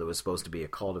long ago there was supposed to be a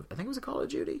Call of Duty? It was a Call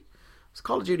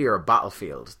of Duty or a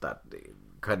Battlefield that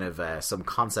kind of some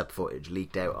concept footage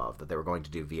leaked out of that they were going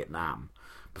to do Vietnam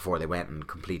before they went and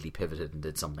completely pivoted and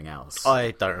did something else.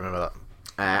 I don't remember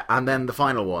that. And then the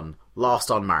final one,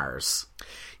 Lost on Mars.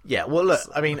 Yeah, well, look,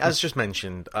 I mean, as just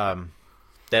mentioned,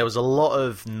 there was a lot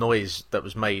of noise that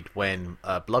was made when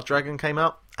Blood Dragon came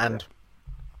out, and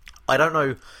I don't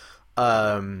know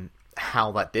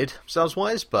how that did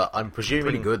sales-wise, but I'm presuming...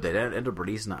 Pretty good. They ended up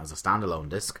releasing it as a standalone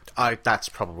disc. That's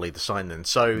probably the sign then.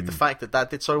 So the fact that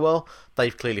did so well,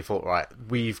 they've clearly thought, right,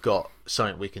 we've got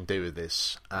something we can do with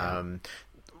this.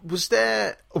 Was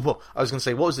there... Well, I was going to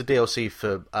say, what was the DLC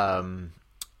for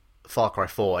Far Cry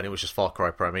 4? And it was just Far Cry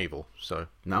Primeval, so...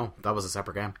 No, that was a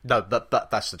separate game. No,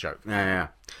 that's the joke. Yeah.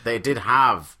 They did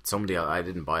have somebody else. I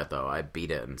didn't buy it, though. I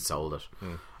beat it and sold it.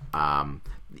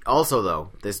 Also, though,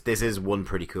 this is one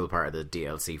pretty cool part of the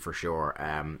DLC for sure.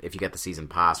 If you get the season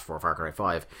pass for Far Cry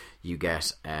 5, you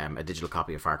get a digital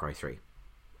copy of Far Cry 3.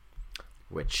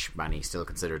 Which many still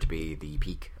consider to be the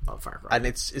peak of Far Cry. And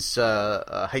it's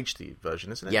a HD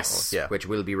version, isn't it? Yes, which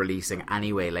will be releasing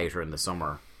anyway later in the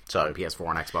summer on PS4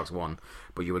 and Xbox One.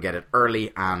 But you will get it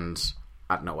early and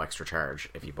at no extra charge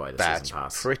if you buy the season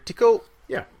pass. That's pretty cool.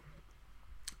 Yeah.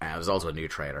 There's also a new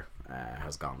trailer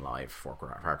has gone live for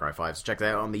Far Cry 5, so check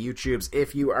that out on the YouTubes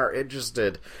if you are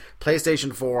interested.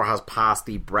 PlayStation 4 has passed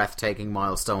the breathtaking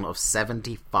milestone of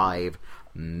 75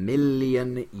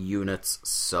 million units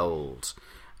sold.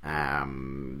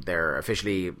 They're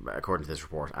officially, according to this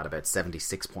report, at about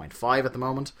 76.5 at the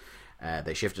moment.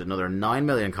 They shifted another 9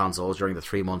 million consoles during the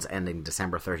 3 months ending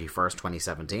December 31st,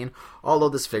 2017, although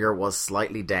this figure was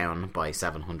slightly down by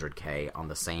 700k on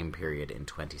the same period in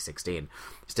 2016.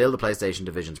 Still, the PlayStation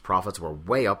division's profits were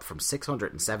way up from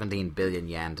 617 billion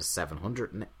yen to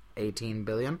 718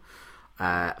 billion,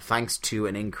 thanks to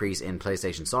an increase in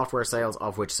PlayStation software sales,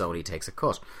 of which Sony takes a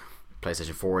cut.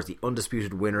 PlayStation 4 is the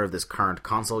undisputed winner of this current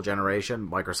console generation.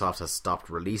 Microsoft has stopped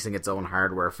releasing its own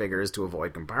hardware figures to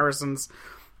avoid comparisons,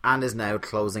 and is now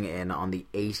closing in on the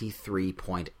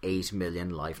 83.8 million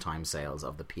lifetime sales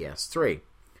of the PS3.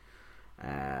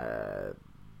 That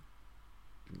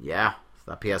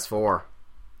PS4.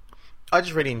 I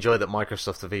just really enjoy that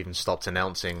Microsoft have even stopped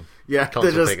announcing Yeah,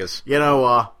 console figures. You know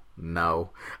what? No.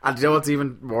 And you know what's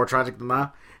even more tragic than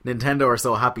that? Nintendo are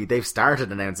so happy they've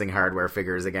started announcing hardware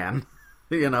figures again.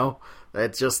 You know?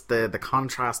 It's just the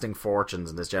contrasting fortunes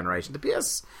in this generation. The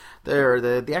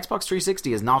Xbox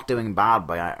 360 is not doing bad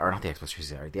or not the Xbox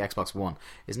 360, sorry, the Xbox One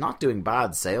is not doing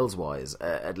bad sales-wise.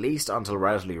 At least until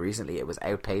relatively recently, it was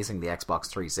outpacing the Xbox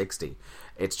 360.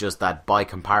 It's just that by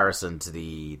comparison to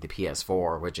the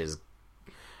PS4, which is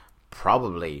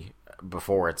probably,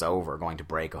 before it's over, going to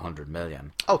break 100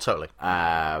 million. Oh, totally.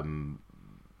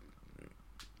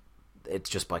 It's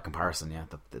just by comparison, yeah,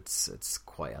 that it's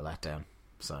quite a letdown.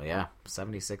 So yeah,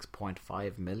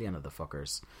 76.5 million of the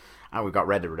fuckers. And we've got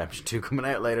Red Dead Redemption 2 coming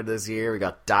out later this year. We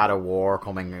got Data War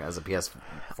coming as a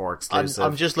PS4 exclusive.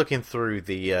 I'm just looking through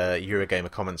the Eurogamer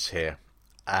comments here,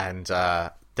 and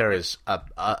there is an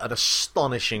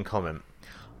astonishing comment.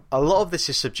 A lot of this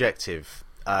is subjective.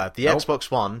 Xbox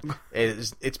One,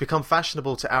 it's become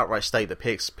fashionable to outright state that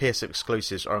PS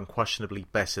exclusives are unquestionably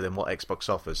better than what Xbox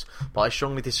offers, but I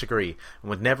strongly disagree and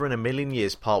would never in a million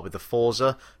years part with the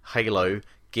Forza, Halo,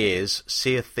 Gears,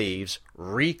 Sea of Thieves,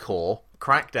 Recore,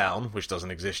 Crackdown, which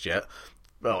doesn't exist yet,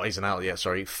 well, isn't out yet,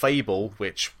 sorry, Fable,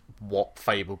 what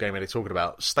Fable game are they talking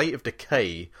about? State of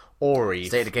Decay, Ori...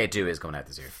 State of Decay 2 is coming out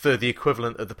this year. For the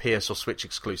equivalent of the PS or Switch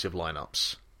exclusive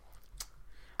lineups.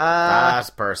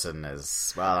 That person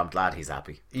is... Well, I'm glad he's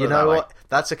happy. You know what?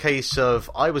 That's a case of,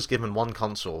 I was given one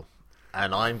console,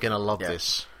 and I'm going to love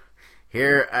this.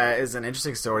 Here is an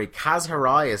interesting story. Kaz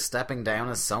Hirai is stepping down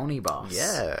as Sony boss.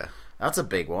 Yeah. That's a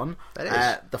big one. That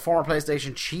is. The former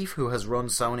PlayStation chief, who has run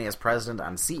Sony as president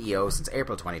and CEO since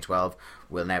April 2012,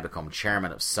 will now become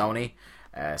chairman of Sony.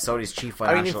 Sony's chief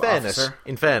financial officer...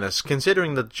 In fairness,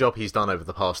 considering the job he's done over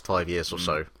the past 5 years or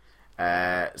so...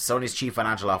 Sony's chief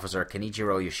financial officer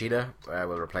Kenichiro Yoshida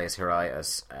will replace Hirai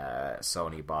as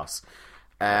Sony boss.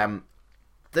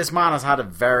 This man has had a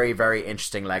very, very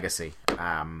interesting legacy.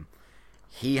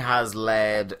 He has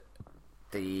led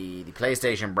the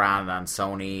PlayStation brand and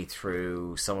Sony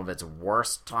through some of its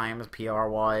worst times PR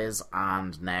wise,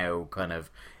 and now kind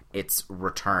of its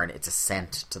return, its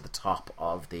ascent to the top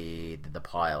of the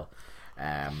pile.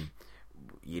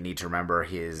 You need to remember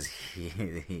his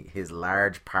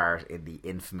large part in the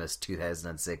infamous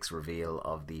 2006 reveal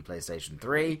of the PlayStation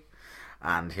 3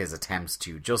 and his attempts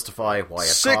to justify why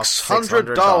it cost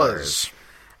 $600.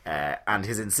 And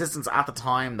his insistence at the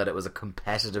time that it was a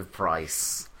competitive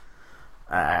price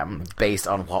based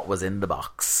on what was in the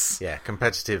box. Yeah,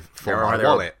 competitive for my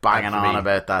wallet. Banging on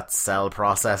about that cell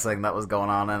processing that was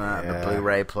going on in it, the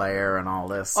Blu-ray player and all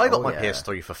this. I got my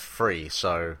PS3 for free,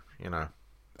 so, you know...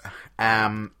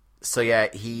 So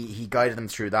yeah, he guided them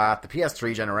through that. The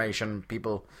PS3 generation,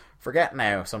 people forget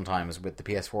now sometimes with the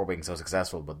PS4 being so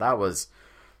successful, but that was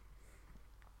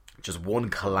just one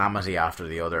calamity after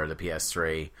the other. The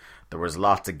PS3, there was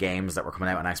lots of games that were coming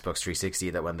out on Xbox 360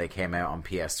 that when they came out on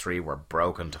PS3 were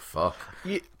broken to fuck.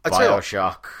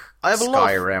 BioShock,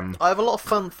 Skyrim. I have a lot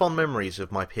of fun memories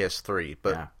of my PS3,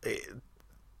 but it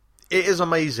is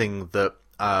amazing that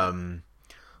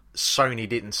Sony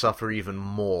didn't suffer even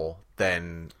more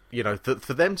than, you know,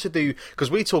 for them to do,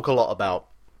 because we talk a lot about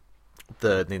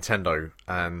the Nintendo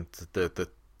and the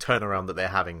turnaround that they're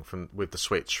having with the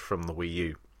Switch from the Wii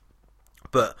U,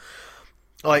 but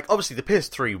like obviously the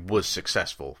PS3 was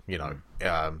successful, you know,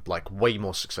 like way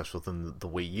more successful than the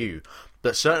Wii U,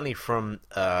 but certainly from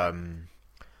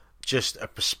just a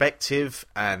perspective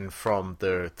and from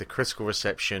the critical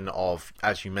reception of,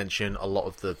 as you mentioned, a lot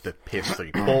of the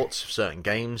PS3 ports of certain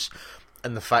games,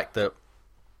 and the fact that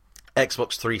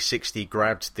Xbox 360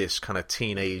 grabbed this kind of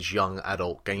teenage young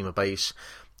adult gamer base,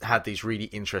 had these really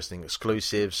interesting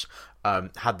exclusives,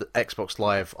 had the Xbox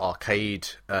Live Arcade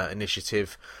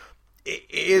initiative. It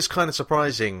is kind of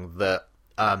surprising that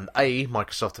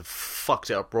Microsoft have fucked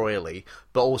it up royally,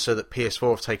 but also that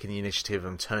PS4 have taken the initiative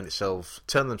and turned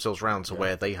themselves around to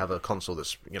where they have a console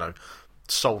that's, you know,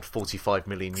 sold 45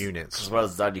 million units. As well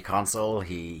as the console,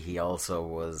 he also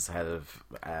was head of...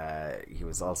 he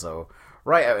was also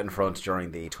right out in front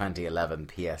during the 2011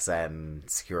 PSN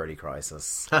security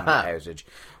crisis outage.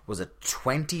 Was it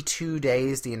 22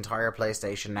 days the entire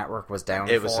PlayStation network was down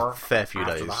for? It was a fair few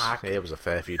days. It was a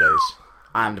fair few days.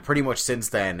 And pretty much since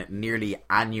then, nearly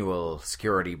annual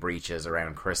security breaches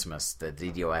around Christmas, the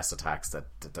DDoS attacks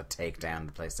that take down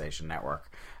the PlayStation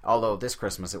network. Although this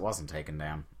Christmas it wasn't taken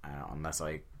down, unless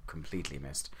I completely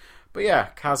missed. But yeah,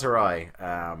 Kaz Hirai,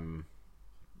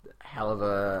 hell of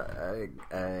a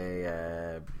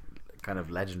kind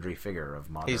of legendary figure of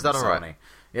modern He's done Sony. alright.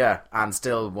 Yeah, and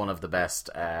still one of the best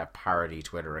parody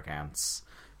Twitter accounts.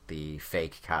 the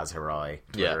fake Kaz Hirai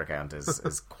Twitter account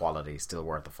is quality, still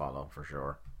worth a follow for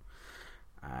sure.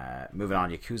 Moving on,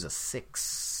 Yakuza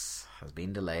 6 has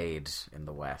been delayed in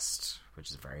the West, which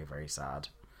is very, very sad.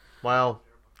 Well,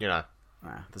 you know.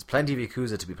 There's plenty of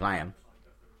Yakuza to be playing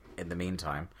in the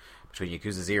meantime, between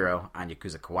Yakuza 0 and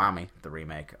Yakuza Kiwami, the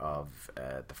remake of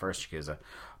the first Yakuza.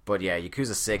 But yeah,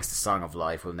 Yakuza 6, The Song of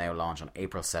Life, will now launch on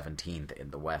April 17th in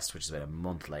the West, which is about a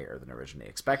month later than originally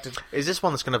expected. Is this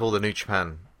one that's going to have all the New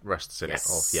Japan rests in it?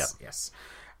 Oh, yeah. Yes.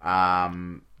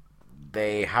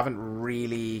 They haven't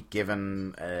really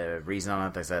given a reason on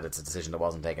it. They said it's a decision that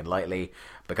wasn't taken lightly.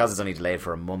 Because it's only delayed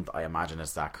for a month, I imagine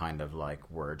it's that kind of like,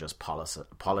 we're just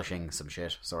polishing some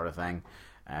shit sort of thing.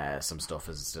 Some stuff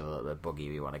is still a little bit buggy.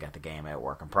 We want to get the game out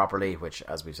working properly, which,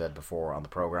 as we've said before on the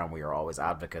program, we are always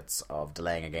advocates of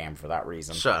delaying a game for that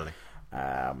reason. Certainly.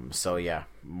 So yeah,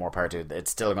 more power to it.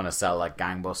 It's still going to sell like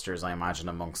gangbusters, I imagine.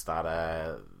 Amongst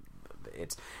that,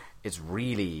 it's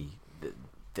really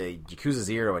the Yakuza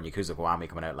 0 and Yakuza Kiwami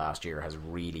coming out last year has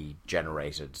really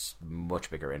generated much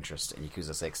bigger interest in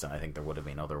Yakuza 6 than I think there would have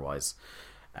been otherwise.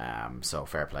 So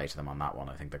fair play to them on that one.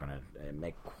 I think they're going to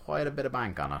make quite a bit of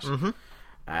bank on it. Mm-hmm.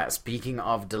 Speaking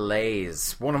of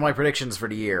delays, one of my predictions for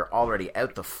the year already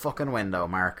out the fucking window,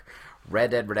 Mark.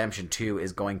 Red Dead Redemption 2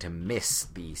 is going to miss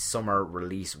the summer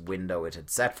release window it had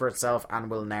set for itself and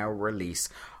will now release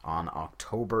on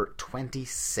October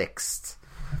 26th.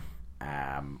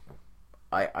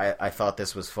 I thought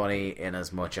this was funny in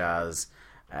as much as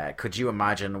could you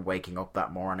imagine waking up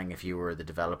that morning if you were the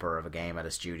developer of a game at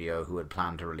a studio who had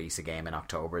planned to release a game in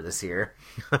October this year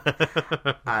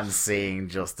and seeing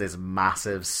just this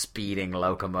massive speeding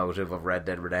locomotive of Red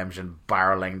Dead Redemption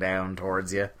barreling down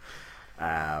towards you?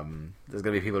 There's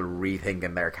going to be people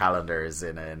rethinking their calendars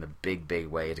in a big, big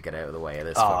way to get out of the way of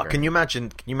this fucker. Can you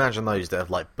imagine those that have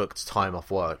like booked time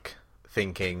off work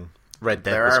thinking Red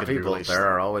Dead was going to be released? There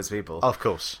are always people. Of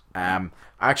course.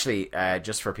 Actually,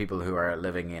 just for people who are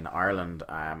living in Ireland,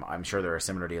 I'm sure there are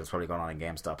similar deals probably going on in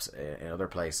GameStops in other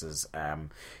places.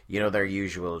 You know, their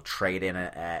usual trade in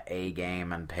a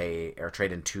game and pay, or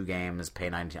trade in two games,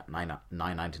 pay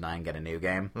 $9.99, get a new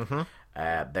game. Mm-hmm.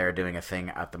 They're doing a thing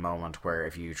at the moment where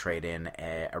if you trade in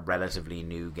a relatively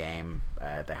new game,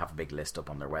 they have a big list up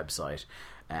on their website,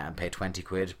 and pay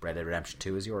 £20, Red Dead Redemption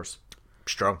 2 is yours.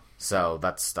 Strong. So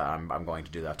that's I'm going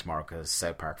to do that tomorrow because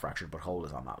South Park Fractured But Whole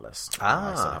is on that list.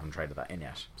 I still haven't traded that in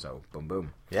yet. So boom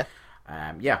boom. Yeah.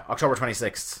 October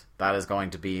 26th. That is going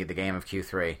to be the game of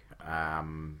Q3.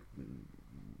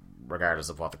 Regardless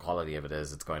of what the quality of it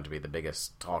is, it's going to be the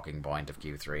biggest talking point of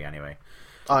Q3 anyway.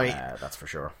 That's for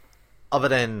sure. Other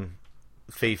than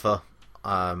FIFA,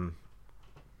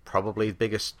 probably the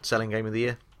biggest selling game of the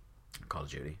year. Call of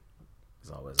Duty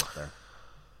is always up there.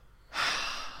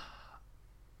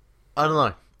 I don't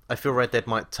know. I feel Red Dead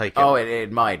might take it. Oh,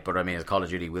 it might, but I mean, Call of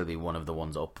Duty will be one of the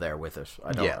ones up there with it.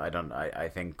 I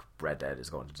think Red Dead is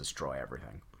going to destroy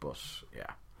everything. But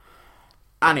yeah.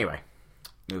 Anyway,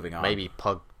 moving on. Maybe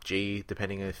PUBG,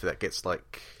 depending if that gets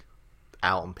like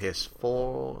out on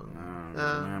PS4. I'm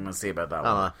gonna see about that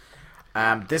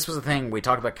one. This was a thing we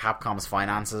talked about Capcom's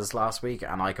finances last week,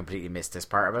 and I completely missed this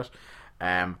part of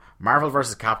it. Marvel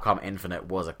vs. Capcom Infinite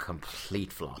was a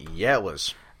complete flop. Yeah, it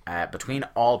was. Between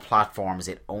all platforms,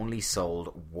 it only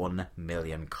sold 1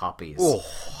 million copies. Oh.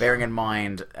 Bearing in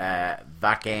mind,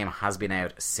 that game has been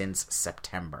out since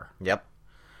September. Yep.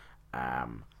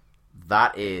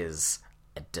 That is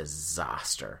a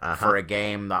disaster for a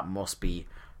game that must be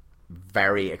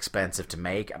very expensive to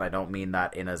make, and I don't mean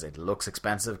that in as it looks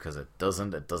expensive, because it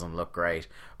doesn't look great,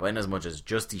 but in as much as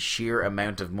just the sheer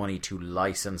amount of money to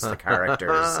license the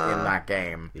characters in that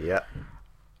game. Yeah.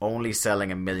 Only selling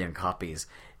 1 million copies.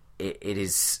 It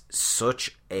is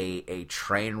such a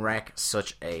train wreck,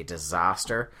 such a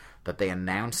disaster, that they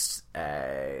announced,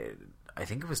 I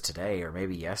think it was today or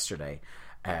maybe yesterday,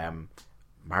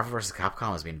 Marvel vs.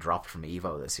 Capcom has been dropped from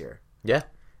EVO this year. Yeah.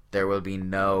 There will be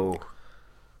no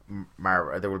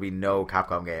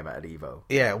Capcom game at EVO.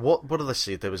 Yeah, what did I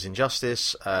see? There was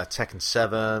Injustice, Tekken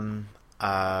 7,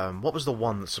 what was the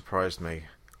one that surprised me?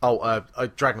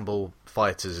 Dragon Ball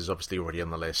Fighters is obviously already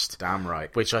on the list. Damn right.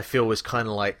 Which I feel is kind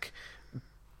of like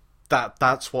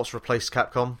that's what's replaced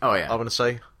Capcom. Oh yeah, I want to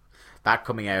say that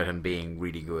coming out and being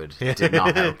really good did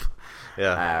not help.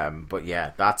 Yeah. But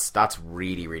yeah, that's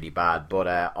really, really bad.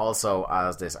 But also,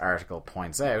 as this article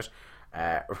points out,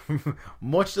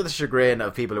 much to the chagrin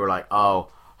of people who are like, "Oh,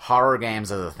 horror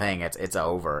games as a thing, it's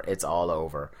over, it's all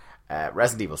over."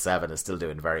 Resident Evil 7 is still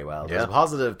doing very well. There's a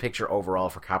positive picture overall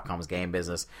for Capcom's game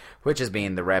business, which has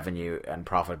been the revenue and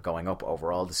profit going up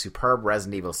overall. The superb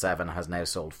Resident Evil 7 has now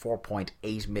sold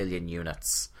 4.8 million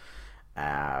units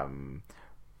Putting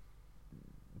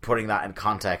that in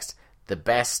context, the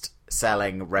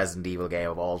best-selling Resident Evil game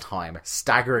of all time,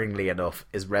 staggeringly enough,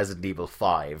 is Resident Evil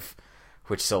 5,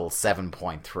 which sold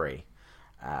 7.3.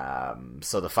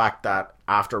 So the fact that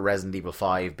after Resident Evil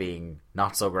 5 being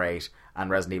not so great and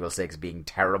Resident Evil 6 being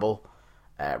terrible,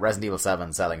 Resident Evil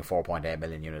 7 selling 4.8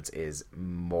 million units is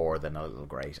more than a little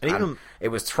great. And it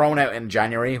was thrown out in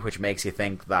January, which makes you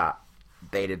think that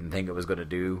they didn't think it was going to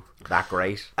do that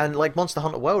great. And like Monster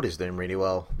Hunter World is doing really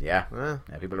well. Yeah,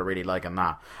 people are really liking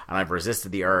that. And I've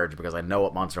resisted the urge because I know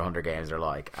what Monster Hunter games are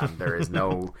like. And there is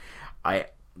no...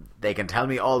 They can tell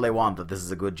me all they want that this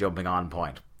is a good jumping on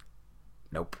point.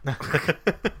 Nope.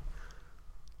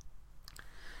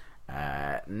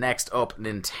 Next up,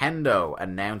 Nintendo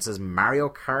announces Mario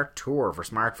Kart Tour for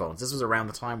smartphones. This was around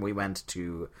the time we went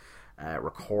to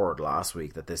record last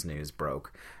week that this news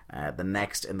broke. The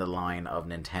next in the line of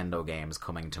Nintendo games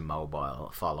coming to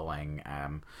mobile following...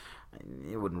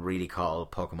 you wouldn't really call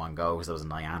Pokemon Go because that was a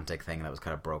Niantic thing that was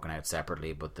kind of broken out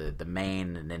separately, but the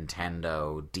main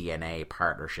Nintendo DNA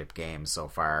partnership games so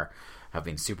far have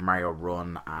been Super Mario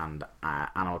Run and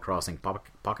Animal Crossing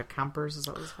Pocket Campers, is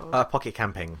that what it's called? Pocket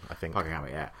Camping, I think. Pocket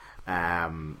Camping, yeah.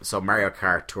 So Mario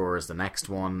Kart Tour is the next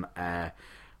one. They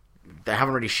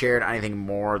haven't really shared anything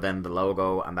more than the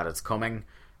logo and that it's coming.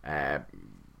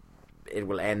 It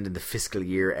will end in the fiscal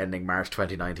year ending March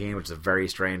 2019, which is a very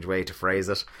strange way to phrase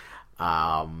it.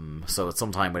 So at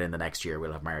some time within the next year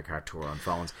we'll have Mario Kart Tour on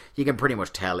phones. You can pretty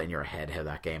much tell in your head how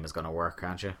that game is going to work,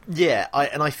 can't you? Yeah,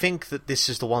 I think that this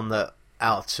is the one that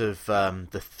out of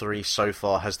the three so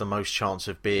far has the most chance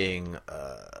of being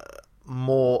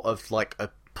more of like a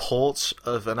port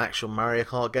of an actual Mario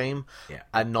Kart game,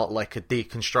 and not like a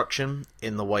deconstruction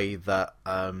in the way that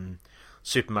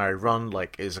Super Mario Run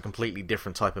is a completely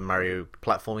different type of Mario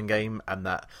platforming game, and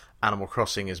that Animal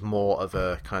Crossing is more of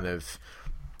a kind of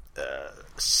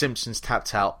Simpsons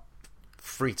tapped out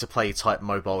free to play type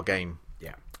mobile game.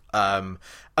 Yeah. And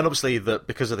obviously that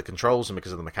because of the controls and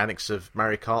because of the mechanics of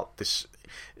Mario Kart,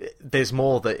 there's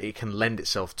more that it can lend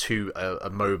itself to a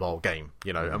mobile game,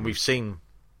 and we've seen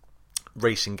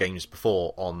racing games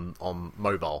before on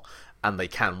mobile, and they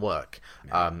can work,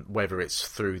 whether it's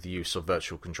through the use of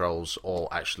virtual controls or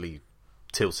actually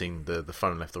tilting the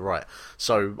phone left or right.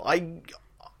 So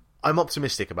I'm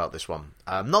optimistic about this one.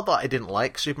 Not that I didn't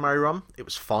like Super Mario Run; it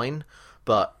was fine,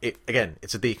 but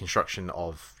it's a deconstruction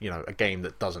of a game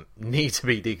that doesn't need to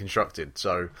be deconstructed.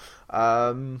 So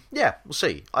we'll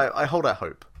see. I hold out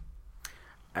hope.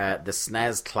 The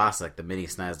SNES Classic, the mini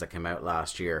SNES that came out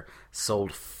last year,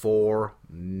 sold 4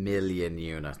 million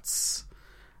units.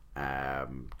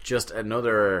 Just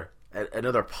another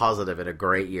positive in a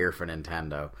great year for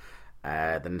Nintendo.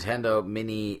 The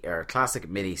Nintendo Classic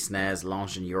Mini SNES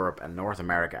launched in Europe and North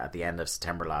America at the end of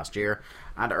September last year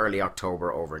and early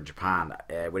October over in Japan.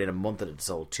 Within a month it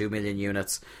sold 2 million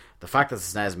units. The fact that the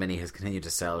SNES Mini has continued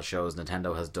to sell shows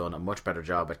Nintendo has done a much better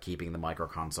job at keeping the micro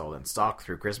console in stock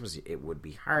through Christmas. It would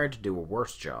be hard to do a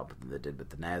worse job than they did with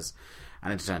the NES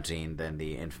and in 2019 than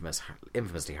the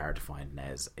infamously hard to find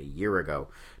NES a year ago.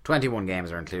 21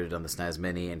 games are included on the SNES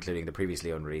Mini, including the previously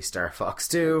unreleased Star Fox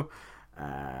 2.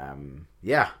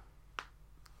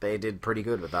 They did pretty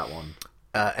good with that one.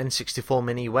 N64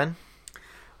 Mini when?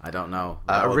 I don't know.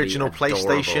 Original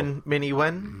PlayStation Mini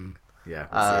when? Yeah.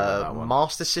 We'll see about that one.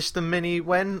 Master System Mini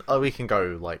when? Oh, we can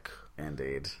go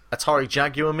Indeed. Atari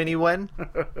Jaguar Mini when?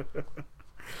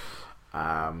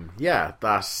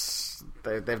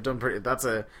 They've done pretty.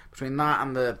 Between that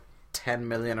and the 10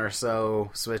 million or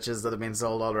so Switches that have been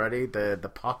sold already,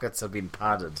 the pockets have been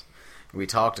padded. We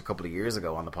talked a couple of years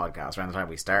ago on the podcast, around the time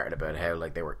we started, about how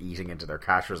they were eating into their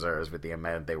cash reserves with the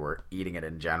amount they were eating it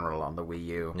in general on the Wii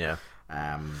U. Yeah.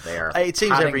 They are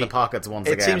padding the pockets once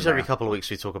again. It seems every couple of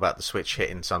weeks we talk about the Switch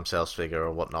hitting some sales figure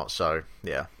or whatnot, so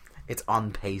yeah. It's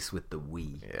on pace with the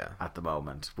Wii at the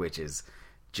moment, which is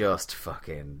just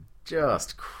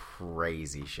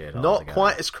crazy shit. Not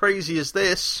quite as crazy as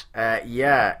this.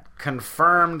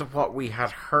 Confirmed what we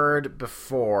had heard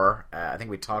before. I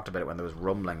think we talked about it when there was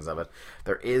rumblings of it.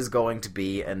 There is going to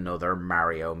be another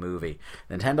Mario movie.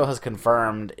 Nintendo has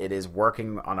confirmed it is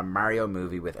working on a Mario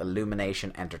movie with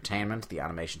Illumination Entertainment, the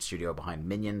animation studio behind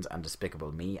Minions and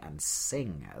Despicable Me, and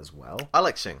Sing as well. I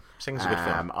like Sing. Sing's a good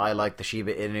film. I like the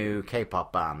Shiba Inu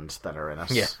K-pop band that are in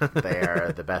it. Yeah. They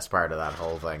are the best part of that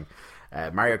whole thing.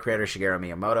 Mario creator Shigeru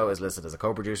Miyamoto is listed as a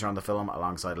co-producer on the film,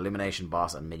 alongside Illumination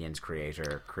boss and Minions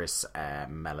creator Chris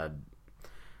Meledandri.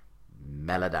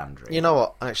 You know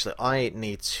what? Actually, I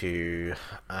need to...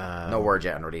 no word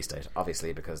yet on release date,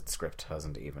 obviously, because the script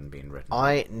hasn't even been written.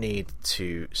 I need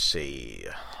to see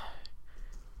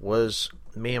was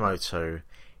Miyamoto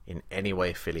in any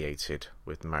way affiliated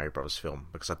with the Mario Bros. Film?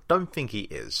 Because I don't think he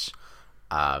is,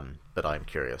 but I'm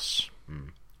curious.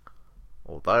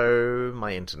 Although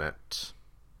my internet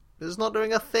is not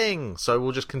doing a thing, so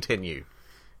we'll just continue.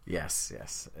 Yes.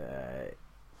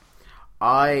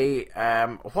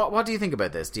 What do you think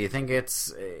about this? Do you think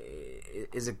is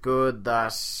it good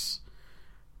that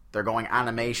they're going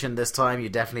animation this time? You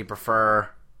definitely prefer.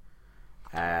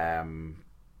 I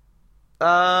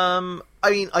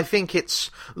mean, I think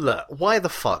it's... Look, why the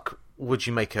fuck would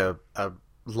you make a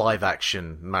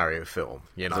live-action Mario film,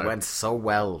 you know? It went so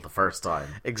well the first time.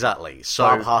 Exactly. So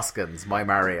Bob Hoskins, my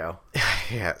Mario.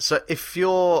 Yeah, so if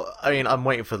you're... I mean, I'm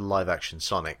waiting for the live-action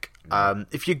Sonic.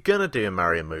 If you're gonna do a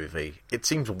Mario movie, it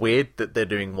seems weird that they're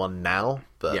doing one now,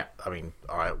 but, yeah. I mean,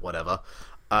 alright, whatever.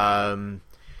 Then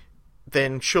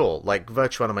sure, like,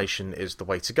 virtual animation is the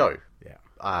way to go. Yeah.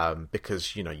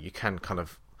 Because, you know, you can kind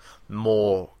of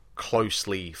more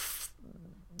closely,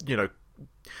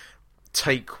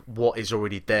 take what is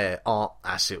already there, art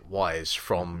asset wise,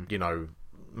 from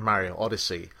Mario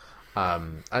Odyssey,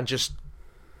 and just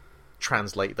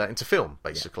translate that into film,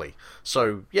 basically. Yeah.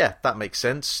 So yeah, that makes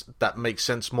sense. That makes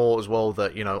sense more as well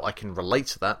that I can relate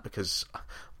to that because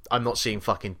I'm not seeing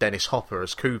fucking Dennis Hopper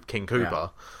as King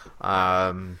Koopa.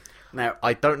 Yeah. Now,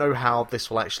 I don't know how this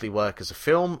will actually work as a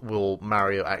film. Will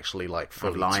Mario actually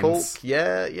fully talk?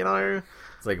 Yeah,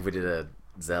 It's like if we did a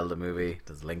Zelda movie,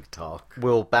 does Link talk?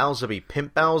 Will Bowser be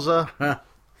Pimp Bowser?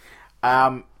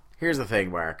 Here's the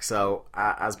thing, Mark. So,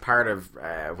 as part of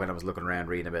when I was looking around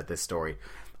reading about this story,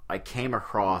 I came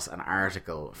across an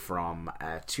article from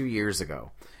 2 years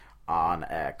ago on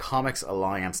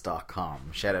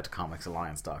comicsalliance.com. Shout out to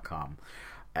comicsalliance.com.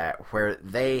 Where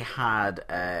they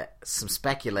had some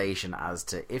speculation as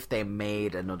to if they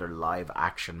made another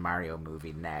live-action Mario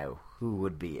movie now, who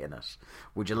would be in it?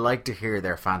 Would you like to hear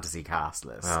their fantasy cast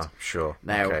list? Oh, sure.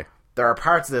 Now, okay. There are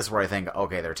parts of this where I think,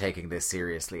 okay, they're taking this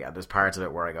seriously, and there's parts of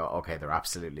it where I go, okay, they're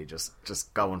absolutely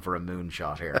just going for a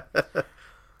moonshot here.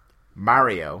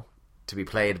 Mario, to be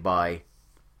played by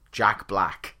Jack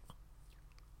Black.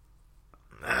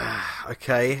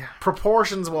 Okay.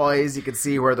 Proportions-wise, you can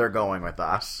see where they're going with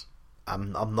that.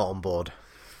 I'm not on board.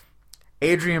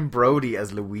 Adrian Brody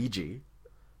as Luigi.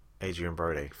 Adrian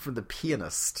Brody. From The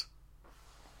Pianist.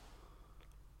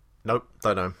 Nope,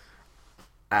 don't know.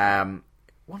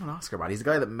 Won an Oscar, man. He's the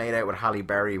guy that made out with Halle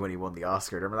Berry when he won the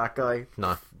Oscar. Remember that guy?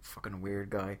 No. Fucking weird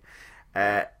guy.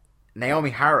 Naomi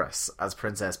Harris as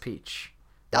Princess Peach.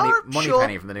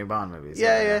 Moneypenny from the new Bond movies.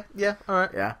 Yeah,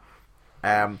 alright.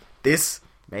 Yeah. This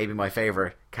may be my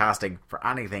favourite casting for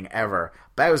anything ever.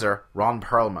 Bowser, Ron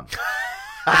Perlman.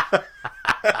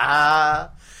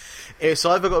 It's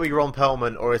either got to be Ron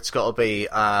Perlman or it's got to be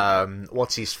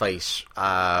what's his face?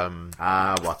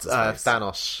 What's his face?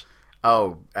 Thanos.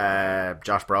 Oh,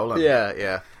 Josh Brolin.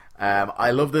 Yeah.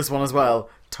 I love this one as well.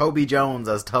 Toby Jones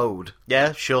as Toad.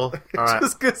 Yeah, sure. All right.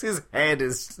 Just because his head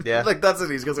is that's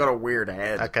it. He's just got a weird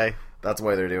head. Okay, that's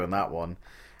why they're doing that one.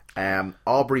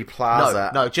 Aubrey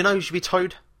Plaza. No. Do you know who should be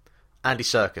Toad? Andy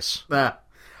Serkis.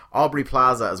 Aubrey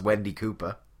Plaza as Wendy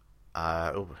Cooper.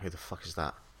 Who the fuck is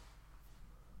that?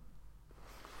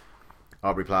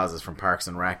 Aubrey Plaza's from Parks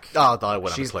and Rec. Oh, I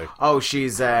wouldn't have a clue. Oh,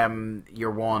 she's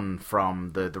your one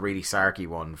from the really sarky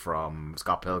one from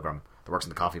Scott Pilgrim that works in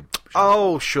the coffee shop.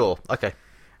 Oh, sure. Okay.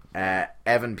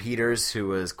 Evan Peters, who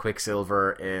was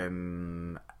Quicksilver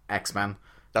in X-Men.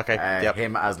 Okay.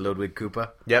 Him as Ludwig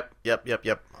Koopa. Yep.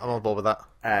 I'm on board with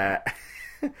that.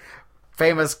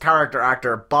 Famous character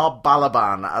actor Bob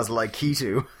Balaban as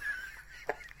Laikitu.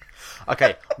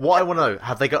 Okay, what I want to know,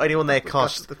 have they got anyone there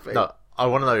cast? No, I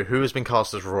want to know who has been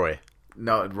cast as Roy.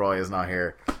 No, Roy is not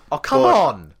here. Oh, come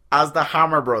on! As the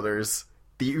Hammer Brothers,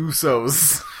 the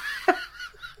Usos.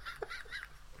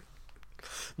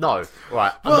 No,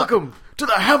 right. Welcome to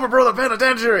the Hammer Brother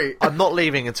Penitentiary! I'm not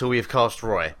leaving until we've cast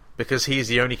Roy, because he is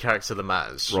the only character that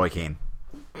matters. Roy Keane.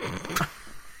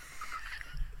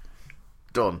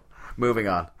 Done. Moving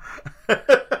on.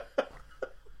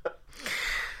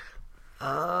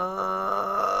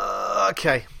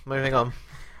 Okay, moving on.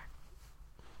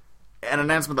 An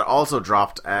announcement that also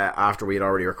dropped after we had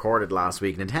already recorded last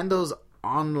week. Nintendo's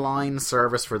online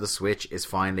service for the Switch is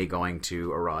finally going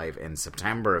to arrive in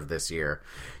September of this year.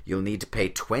 You'll need to pay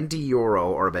 €20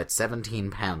 or about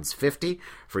 £17.50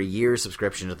 for a year's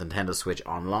subscription to the Nintendo Switch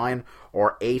Online,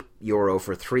 or €8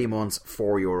 for 3 months,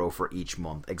 €4 for each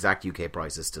month. Exact UK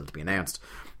price is still to be announced.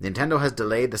 Nintendo has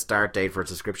delayed the start date for its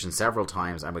subscription several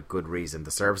times, and with good reason.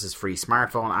 The service's free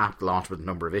smartphone app launched with a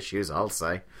number of issues, I'll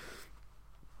say.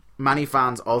 Many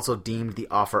fans also deemed the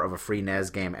offer of a free NES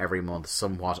game every month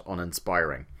somewhat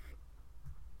uninspiring.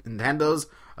 Nintendo's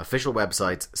official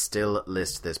websites still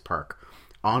list this perk.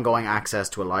 Ongoing access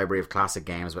to a library of classic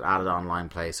games with added online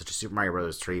play such as Super Mario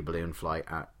Bros. 3, Balloon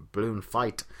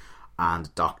Fight,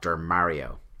 and Dr.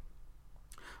 Mario.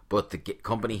 But the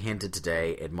company hinted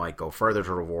today it might go further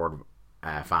to reward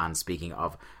fans, speaking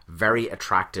of very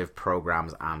attractive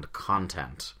programs and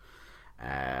content.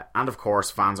 And of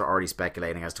course, fans are already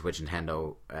speculating as to which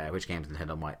games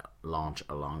Nintendo might launch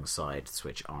alongside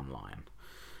Switch Online.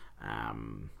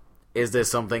 Is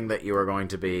this something that you are going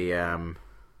to be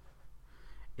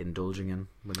indulging in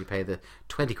when you pay the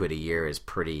 £20 a year? Is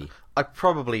pretty. I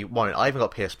probably won't. I haven't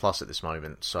got PS Plus at this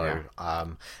moment, so yeah.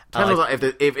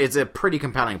 If it's a pretty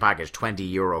compelling package,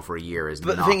 €20 for a year is.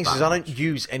 But not the thing is that I much. don't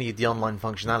use any of the online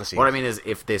functionality. What I mean is,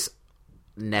 if this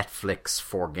Netflix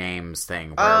for games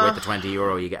thing, where with the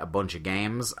 €20 you get a bunch of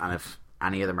games, and if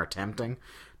any of them are tempting,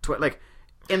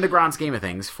 in the grand scheme of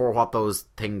things, for what those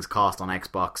things cost on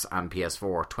Xbox and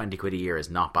PS4, £20 a year is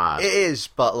not bad. It is,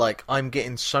 but I'm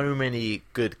getting so many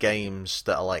good games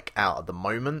that are out at the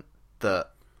moment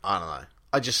that I don't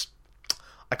know.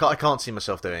 I can't see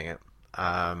myself doing it.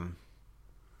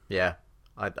 Yeah,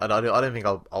 I don't think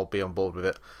I'll be on board with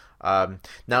it.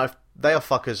 Now, if they are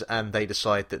fuckers and they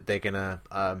decide that they're gonna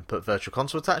put Virtual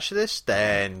Console attached to this,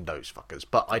 then those fuckers.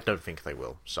 But I don't think they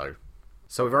will. So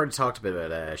we've already talked a bit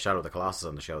about Shadow of the Colossus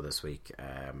on the show this week.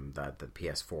 That the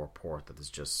PS4 port that is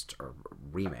just or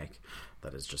remake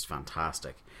that is just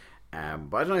fantastic. But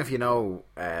I don't know if you know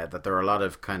that there are a lot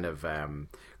of kind of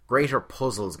greater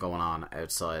puzzles going on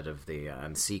outside of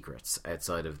and secrets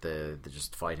outside of the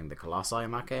just fighting the Colossi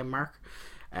in that game, Mark.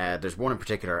 There's one in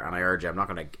particular, and I urge you, I'm not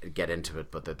going to get into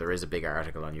it, but that there is a big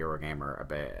article on Eurogamer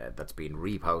about that's been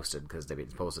reposted because they've been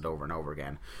posted over and over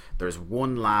again. There's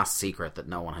one last secret that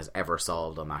no one has ever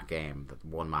solved on that game that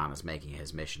one man is making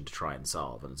his mission to try and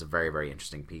solve, and it's a very, very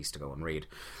interesting piece to go and read.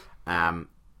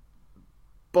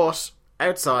 But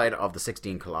outside of the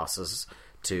 16 Colossus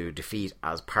to defeat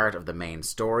as part of the main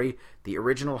story, the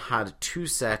original had 2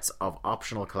 sets of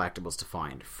optional collectibles to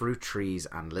find, Fruit Trees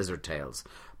and Lizard Tails,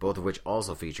 both of which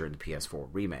also feature in the PS4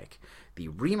 remake. The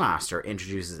remaster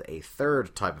introduces a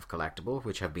 3rd type of collectible,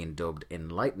 which have been dubbed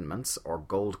Enlightenments or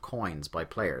gold coins by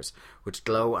players, which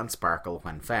glow and sparkle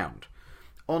when found.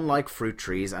 Unlike Fruit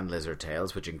Trees and Lizard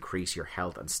Tails, which increase your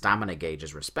health and stamina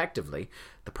gauges respectively,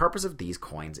 the purpose of these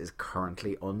coins is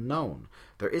currently unknown.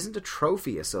 There isn't a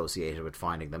trophy associated with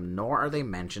finding them, nor are they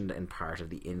mentioned in part of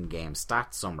the in-game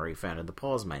stats summary found in the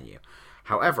pause menu.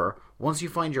 However, once you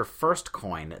find your first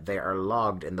coin, they are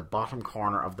logged in the bottom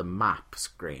corner of the map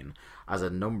screen as a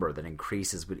number that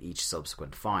increases with each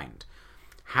subsequent find.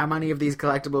 How many of these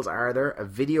collectibles are there? A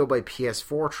video by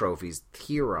PS4 Trophies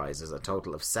theorizes a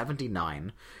total of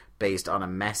 79 based on a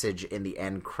message in the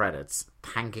end credits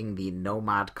thanking the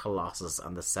Nomad Colossus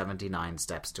and the 79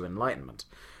 steps to enlightenment.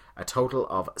 A total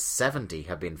of 70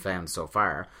 have been found so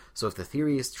far, so if the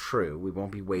theory is true, we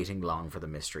won't be waiting long for the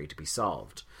mystery to be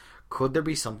solved. Could there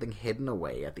be something hidden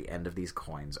away at the end of these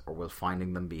coins, or will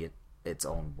finding them be its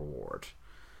own reward?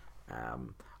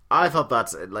 I thought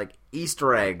that's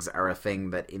Easter eggs are a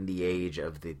thing that in the age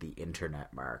of the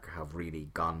internet, Mark, have really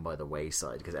gone by the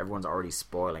wayside because everyone's already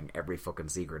spoiling every fucking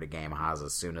secret a game has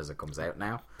as soon as it comes out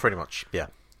now. pretty much, yeah.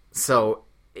 So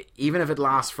even if it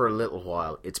lasts for a little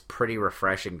while, it's pretty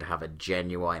refreshing to have a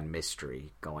genuine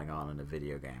mystery going on in a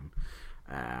video game.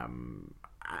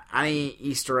 Any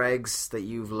Easter eggs that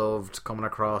you've loved coming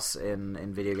across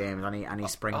in video games? Any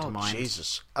spring to mind?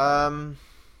 Jesus. God,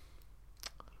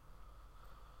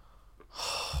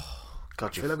 I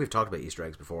feel like we've talked about Easter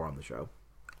eggs before on the show.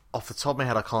 Off the top of my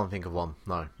head, I can't think of one.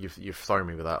 No, you've thrown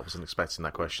me with that. I wasn't expecting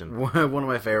that question. One of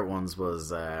my favourite ones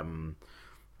was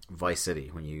Vice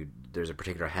City. There's a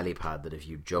particular helipad that if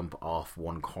you jump off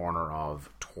one corner of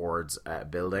towards a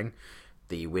building,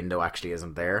 the window actually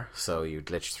isn't there, so you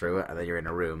glitch through it, and then you're in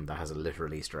a room that has a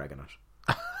literal Easter egg in it.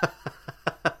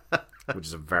 Which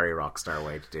is a very Rockstar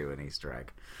way to do an Easter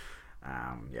egg.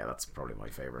 Yeah, that's probably my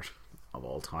favourite of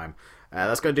all time.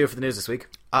 That's going to do it for the news this week.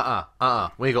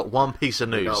 We got one piece of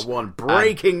news. We got one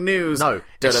breaking news. No,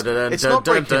 it's not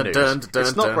breaking news.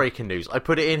 It's not breaking news. I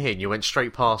put it in here and you went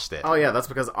straight past it. Oh yeah, that's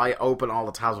because I open all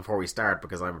the tabs before we start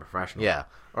because I'm a professional. Yeah,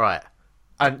 right.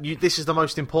 And this is the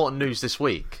most important news this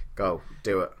week. Go,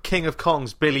 do it. King of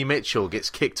Kong's Billy Mitchell gets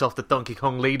kicked off the Donkey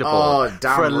Kong leaderboard Oh,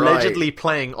 damn for right. allegedly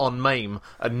playing on MAME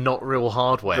and not real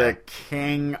hardware. The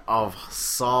king of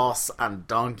sauce and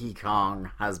Donkey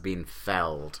Kong has been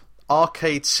felled.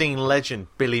 arcade scene legend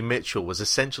Billy Mitchell was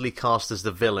essentially cast as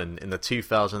the villain in the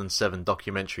 2007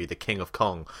 documentary The King of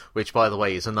Kong, which, by the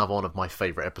way, is another one of my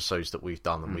favourite episodes that we've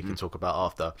done and we can talk about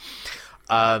after.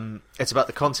 It's about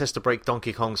the contest to break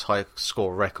Donkey Kong's high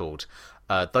score record.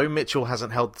 Though Mitchell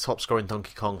hasn't held the top score in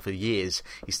Donkey Kong for years,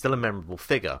 he's still a memorable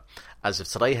figure. As of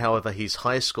today, however, his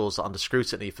highest scores are under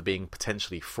scrutiny for being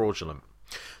potentially fraudulent.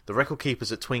 The record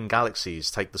keepers at Twin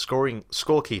Galaxies take the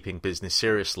scorekeeping business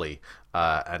seriously,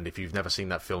 and if you've never seen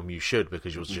that film, you should,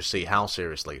 because you'll just see how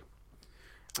seriously.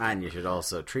 And you should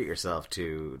also treat yourself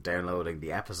to downloading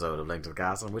the episode of Link to the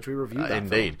Castle in which we reviewed that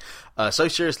Indeed. So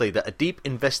seriously that a deep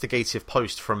investigative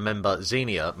post from member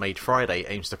Xenia made Friday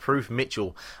aims to prove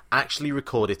Mitchell actually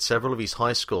recorded several of his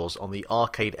high scores on the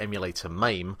arcade emulator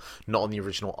MAME, not on the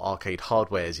original arcade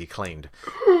hardware as he claimed.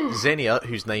 Xenia,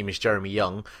 whose name is Jeremy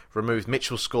Young, removed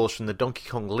Mitchell's scores from the Donkey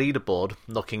Kong leaderboard,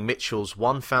 knocking Mitchell's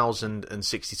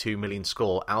 1,062 million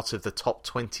score out of the top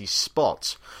 20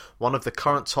 spot. One of the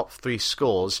current top 3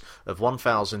 scores of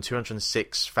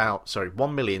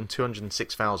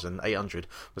 1,206,800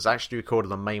 was actually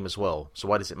recorded on MAME as well. So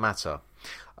why does it matter?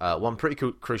 One pretty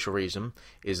crucial reason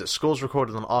is that scores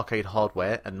recorded on arcade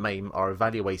hardware and MAME are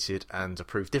evaluated and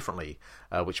approved differently,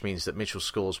 which means that Mitchell's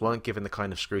scores weren't given the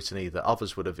kind of scrutiny that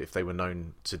others would have if they were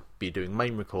known to be doing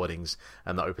MAME recordings,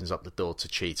 and that opens up the door to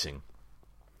cheating.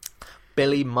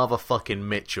 Billy motherfucking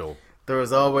Mitchell. There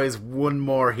was always one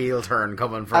more heel turn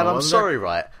coming from. And I'm sorry,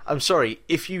 right? I'm sorry.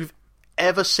 If you've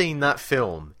ever seen that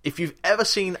film, if you've ever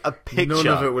seen a picture, none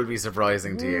of it will be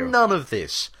surprising to you. None of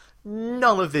this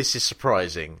is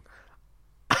surprising.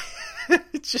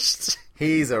 Just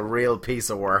he's a real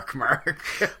piece of work, Mark.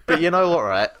 But you know what,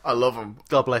 right? I love him.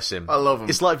 God bless him. I love him.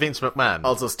 It's like Vince McMahon.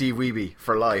 Also, Steve Wiebe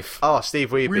for life. Oh, Steve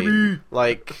Wiebe.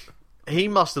 Like, he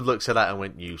must have looked at that and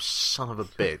went, "You son of a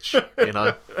bitch," you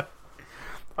know.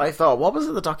 I thought, what was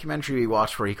it, the documentary we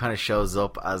watched where he kind of shows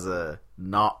up as a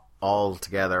not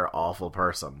altogether awful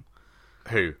person?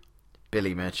 Who?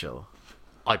 Billy Mitchell.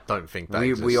 I don't think that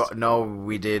exists. No,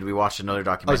 we did. We watched another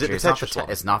documentary. Oh, is it the Tetris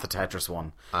one? It's not the Tetris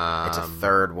one. It's a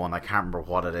third one. I can't remember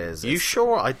what it is. You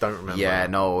sure? I don't remember. Yeah,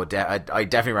 no, I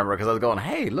definitely remember because I was going,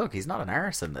 hey, look, he's not an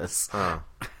arse in this.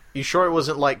 You sure it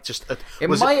wasn't like just... It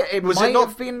might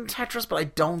have been Tetris, but I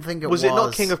don't think it was. Was it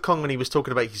not King of Kong when he was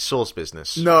talking about his sauce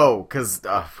business? No, because,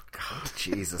 oh, God,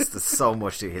 Jesus, there's so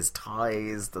much to his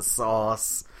ties, the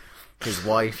sauce, his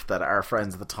wife that our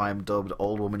friends at the time dubbed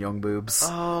Old Woman Young Boobs.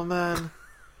 Oh, man.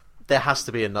 There has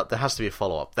to be a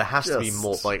follow-up. There has to be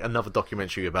more, like, another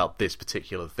documentary about this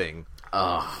particular thing.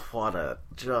 Oh, what a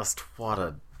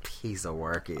piece of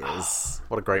work he is.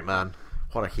 What a great man.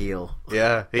 What a heel.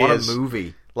 Yeah, he what is. A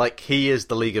movie. Like, he is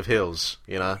the League of Heels,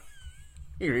 you know?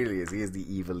 He really is. He is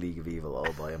the evil League of Evil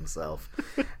all by himself.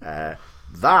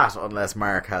 That, unless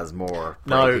Mark has more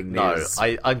breaking news.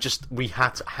 I'm just... we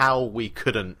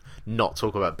couldn't not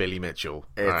talk about Billy Mitchell.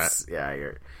 Yeah,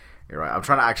 you're right. I'm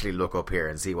trying to actually look up here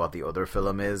and see what the other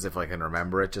film is, if I can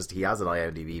remember it. Just, he has an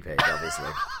IMDb page, obviously.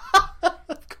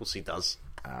 Of course he does.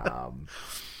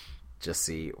 Just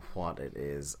see what it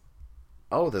is.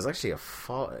 Oh, there's actually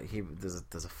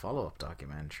there's a follow-up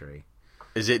documentary.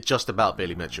 Is it just about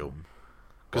Billy Mitchell?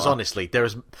 Because honestly, there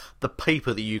is the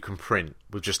paper that you can print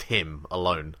with just him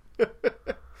alone.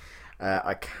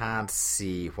 I can't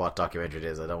see what documentary it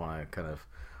is. I don't want to kind of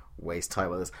waste time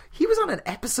with this. He was on an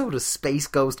episode of Space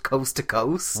Ghost Coast to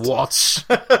Coast. What?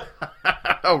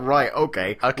 Oh, right,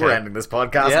 okay. We're ending this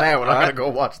podcast now. We're not going to go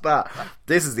watch that.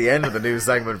 This is the end of the news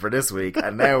segment for this week,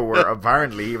 and now we're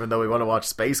apparently, even though we want to watch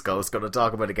Space Ghost, going to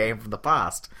talk about a game from the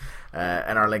past. In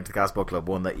our Link to the Cast Book Club,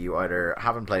 one that you either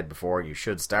haven't played before, you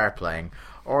should start playing,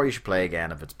 or you should play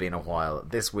again if it's been a while.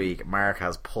 This week, Mark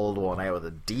has pulled one out of the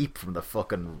deep from the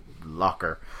fucking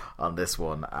locker on this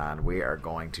one, and we are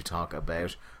going to talk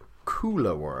about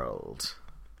Kula World.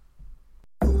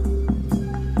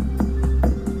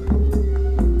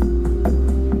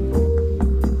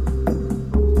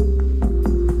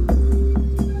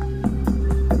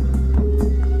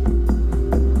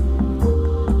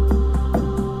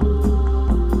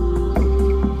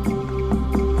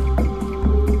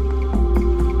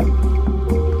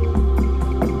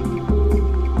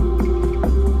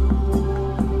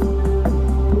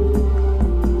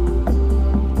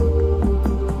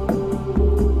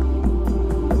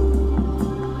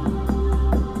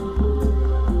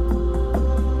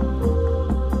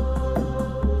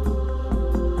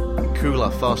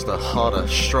 Faster, harder,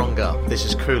 stronger. This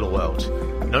is Kula World,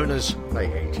 known as I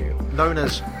hate you. Known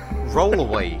as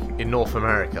Rollaway in North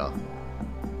America.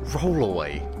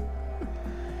 Rollaway.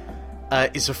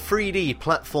 is a 3D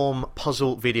platform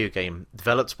puzzle video game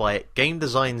developed by Game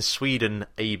Design Sweden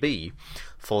AB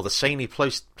for the Sony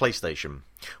PlayStation,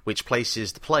 which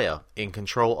places the player in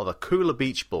control of a Kula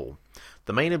beach ball.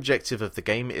 The main objective of the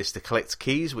game is to collect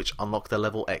keys which unlock the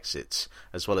level exits,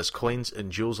 as well as coins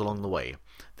and jewels along the way.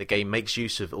 The game makes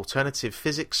use of alternative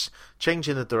physics,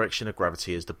 changing the direction of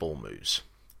gravity as the ball moves.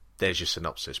 There's your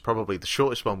synopsis. Probably the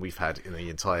shortest one we've had in the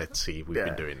entirety we've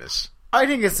been doing this. I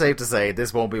think it's safe to say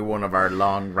this won't be one of our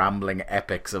long, rambling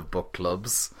epics of book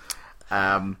clubs.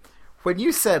 When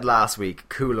you said last week,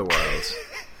 Kula World,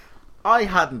 I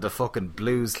hadn't a fucking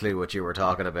blues clue what you were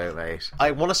talking about, mate.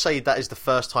 I want to say that is the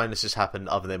first time this has happened,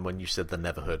 other than when you said the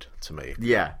Neverhood to me.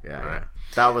 Yeah. Right.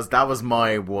 That was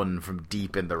my one from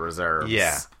deep in the reserves.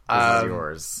 Yeah. This is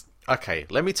yours. Okay,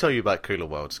 let me tell you about Kula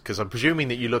World, because I'm presuming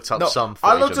that you looked up some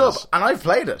I footage looked on up, this. and I've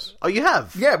played it. Oh, you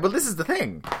have? Yeah, well, this is the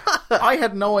thing. I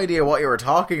had no idea what you were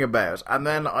talking about, and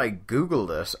then I Googled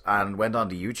it and went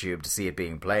onto YouTube to see it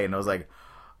being played, and I was like,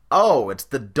 oh, it's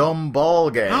the dumb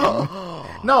ball game.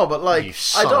 No, but, like, You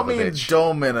son I don't of a mean bitch.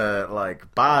 dumb in a,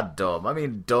 like, bad dumb. I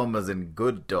mean dumb as in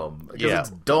good dumb. Because Yeah. it's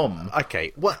dumb.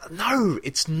 Okay, well, no,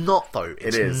 it's not, though.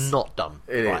 It's is. not dumb.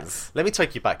 It Right. is. Let me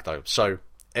take you back, though. So,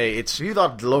 it's... You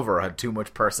thought Glover had too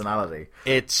much personality.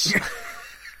 It's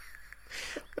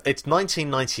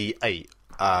 1998,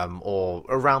 or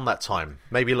around that time,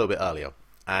 maybe a little bit earlier.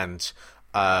 And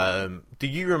do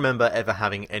you remember ever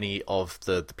having any of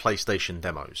the PlayStation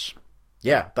demos?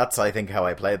 Yeah, that's, I think, how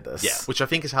I played this. Yeah, which I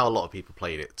think is how a lot of people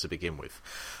played it to begin with.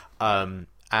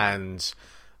 And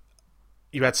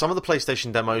you had some of the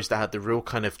PlayStation demos that had the real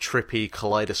kind of trippy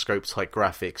kaleidoscope type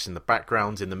graphics in the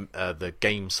background in the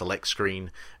game select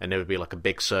screen, and there would be like a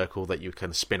big circle that you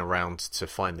can spin around to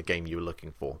find the game you were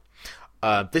looking for.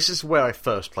 This is where I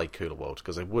first played Kula World,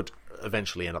 because I would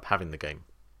eventually end up having the game.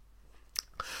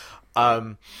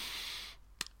 Kula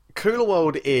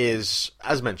World is,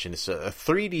 as mentioned, it's a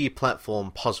 3D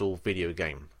platform puzzle video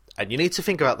game. And you need to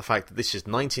think about the fact that this is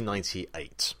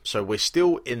 1998, so we're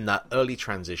still in that early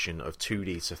transition of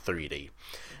 2D to 3D.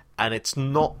 And it's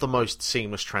not the most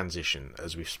seamless transition,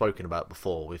 as we've spoken about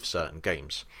before with certain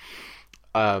games.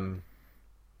 And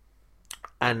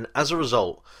as a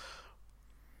result,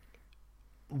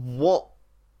 what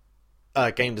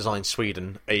Game Design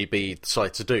Sweden AB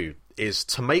decided to do is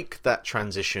to make that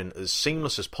transition as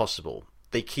seamless as possible.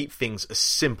 They keep things as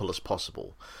simple as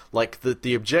possible. Like,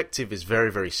 the objective is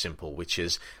very, very simple, which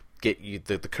is get you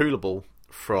the Kula ball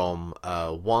from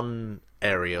one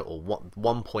area or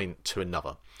one point to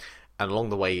another. And along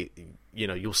the way, you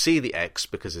know, you'll see the X,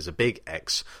 because there's a big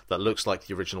X that looks like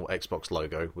the original Xbox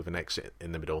logo with an X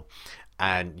in the middle.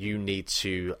 And you need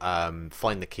to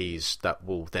find the keys that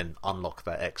will then unlock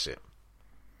that exit.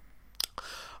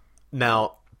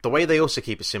 Now, the way they also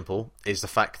keep it simple is the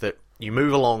fact that you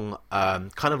move along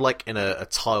kind of like in a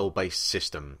tile-based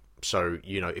system. So,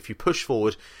 you know, if you push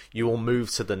forward, you will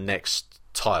move to the next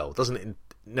tile. It doesn't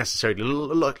necessarily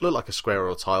look like a square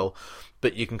or a tile,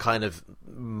 but you can kind of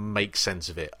make sense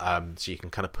of it. So you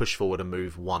can kind of push forward and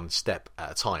move one step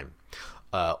at a time,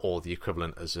 or the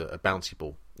equivalent as a bouncy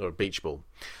ball or a beach ball.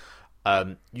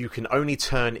 You can only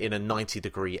turn in a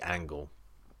 90-degree angle.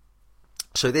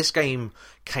 So this game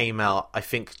came out, I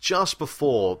think, just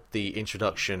before the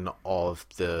introduction of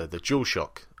the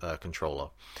DualShock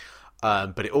controller.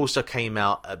 But it also came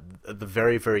out at the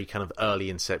very, very kind of early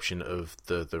inception of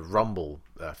the Rumble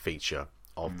feature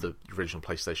of the original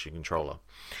PlayStation controller.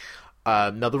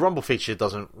 Now, the Rumble feature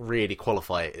doesn't really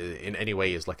qualify in any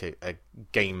way as like a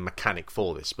game mechanic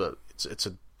for this, but it's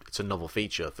a novel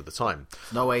feature for the time.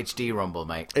 No HD Rumble,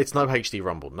 mate. It's no HD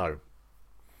Rumble, no.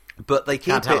 But they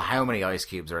Can't tell how many ice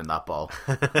cubes are in that ball.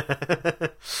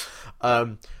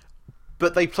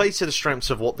 But they play to the strengths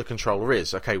of what the controller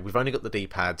is. Okay, we've only got the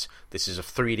D-pad. This is a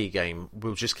 3D game.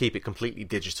 We'll just keep it completely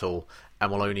digital,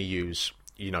 and we'll only use,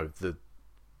 you know, the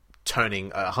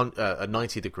turning a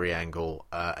 90-degree angle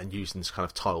and using this kind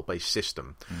of tile-based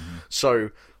system. Mm-hmm.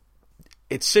 So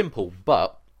it's simple,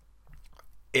 but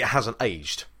it hasn't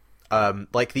aged.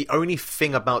 Like, the only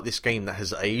thing about this game that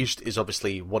has aged is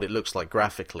obviously what it looks like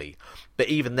graphically. But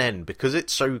even then, because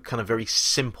it's so kind of very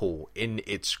simple in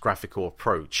its graphical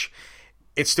approach,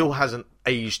 it still hasn't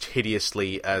aged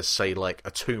hideously as, say, like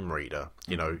a Tomb Raider,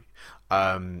 you know.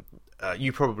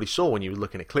 You probably saw when you were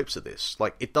looking at clips of this.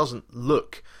 Like, it doesn't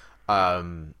look...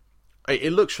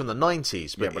 it looks from the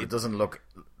 90s, but, but it doesn't look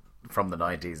from the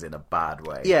 90s in a bad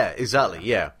way. Yeah, exactly,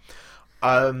 yeah.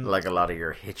 Like a lot of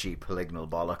your hitchy polygonal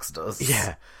bollocks does.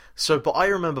 Yeah. So, but I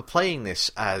remember playing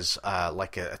this as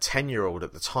like a 10-year-old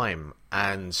at the time,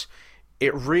 and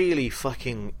it really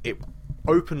it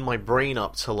opened my brain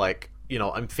up to, like,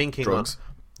 I'm thinking... Drugs?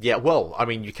 Yeah, well, I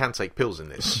mean, you can take pills in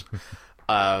this.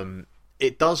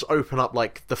 It does open up,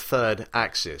 like, the third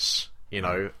axis,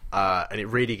 and it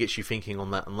really gets you thinking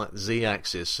on that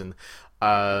Z-axis, and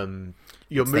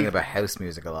you're thinking about house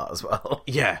music a lot as well.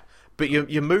 Yeah, but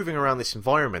you're moving around this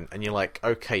environment, and you're like,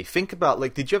 okay, think about,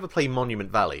 like, did you ever play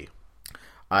Monument Valley?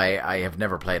 I have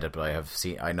never played it, but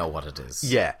I know what it is.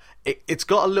 Yeah, it's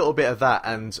got a little bit of that,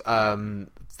 and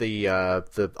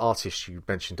the artist you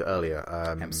mentioned earlier,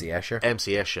 MC Escher.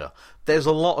 MC Escher. There's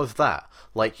a lot of that.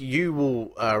 Like, you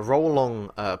will roll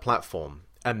along a platform,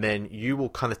 and then you will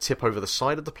kind of tip over the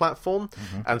side of the platform,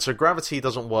 and so gravity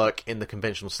doesn't work in the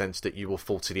conventional sense that you will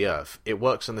fall to the earth. It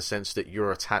works in the sense that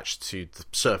you're attached to the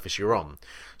surface you're on.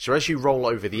 So as you roll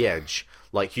over the edge,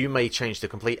 like, you may change the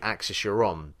complete axis you're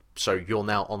on, so you're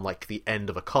now on, like, the end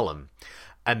of a column.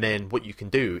 And then what you can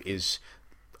do is,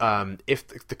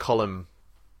 if the column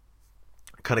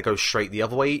kind of goes straight the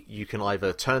other way, you can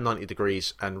either turn 90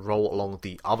 degrees and roll along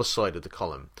the other side of the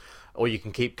column, or you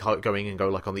can keep going and go,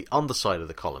 like, on the underside of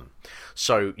the column.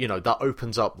 So, that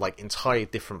opens up, like, entire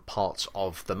different parts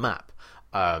of the map.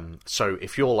 So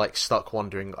if you're, like, stuck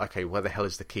wondering, okay, where the hell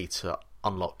is the key to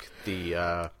unlock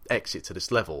the exit to this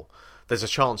level, there's a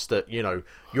chance that,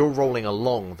 you're rolling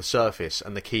along the surface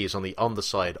and the key is on the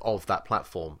underside of that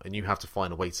platform, and you have to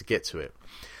find a way to get to it.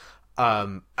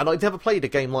 And I'd never played a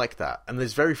game like that, and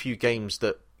there's very few games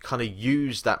that kind of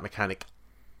use that mechanic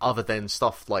other than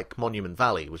stuff like Monument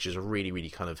Valley, which is a really, really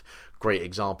kind of great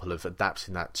example of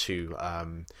adapting that to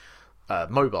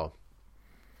mobile.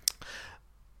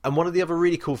 And one of the other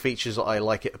really cool features that I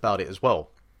like about it as well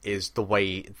is the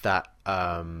way that,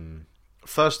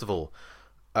 first of all,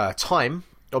 time,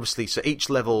 obviously, so each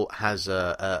level has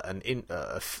a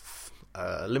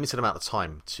limited amount of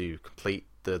time to complete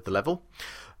the level,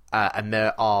 and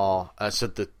there are so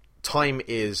the time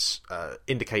is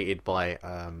indicated by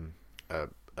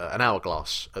an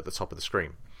hourglass at the top of the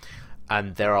screen,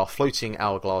 and there are floating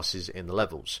hourglasses in the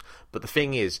levels. But the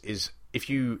thing is if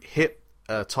you hit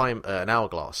an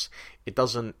hourglass, it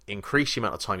doesn't increase the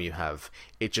amount of time you have,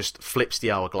 it just flips the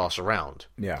hourglass around.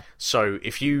 Yeah. So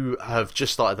if you have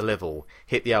just started the level,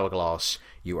 hit the hourglass,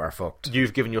 you are fucked.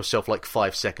 You've given yourself like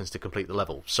 5 seconds to complete the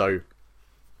level. So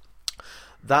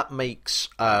that makes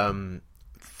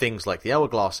things like the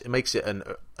hourglass, it makes it an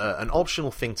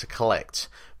optional thing to collect,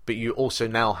 but you also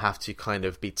now have to kind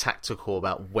of be tactical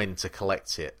about when to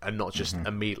collect it, and not just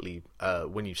immediately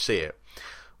when you see it,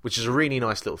 which is a really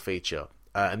nice little feature.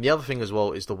 And the other thing as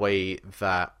well is the way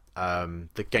that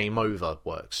the game over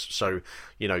works. So,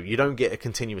 you don't get a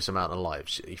continuous amount of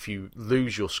lives. If you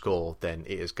lose your score, then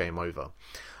it is game over.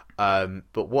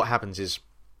 But what happens is,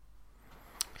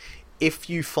 if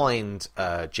you find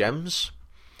gems,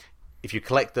 if you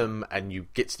collect them and you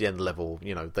get to the end of the level,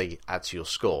 they add to your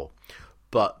score.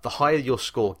 But the higher your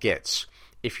score gets,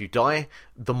 if you die,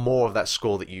 the more of that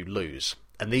score that you lose.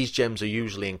 And these gems are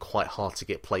usually in quite hard to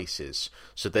get places.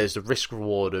 So there's the risk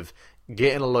reward of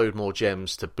getting a load more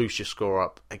gems to boost your score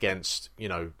up against,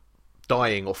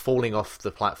 dying or falling off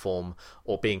the platform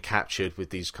or being captured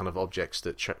with these kind of objects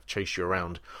that chase you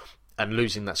around and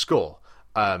losing that score.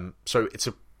 So it's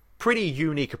a pretty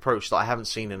unique approach that I haven't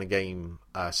seen in a game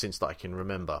since that I can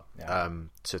remember,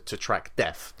 to track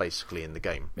death basically in the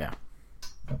game. Yeah.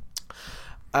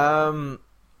 Other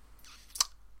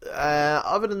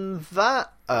than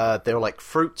that, there are like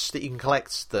fruits that you can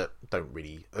collect that don't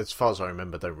really, as far as I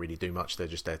remember, don't really do much. They're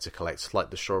just there to collect, like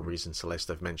the strawberries in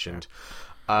Celeste I've mentioned.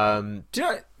 Do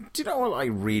you know what I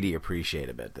really appreciate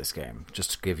about this game?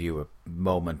 Just to give you a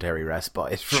momentary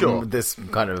respite from this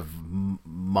kind of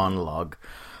monologue.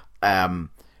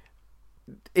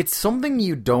 It's something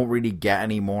you don't really get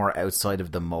anymore outside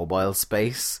of the mobile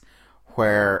space,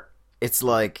 where it's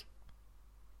like,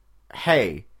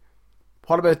 hey,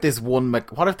 what about this one?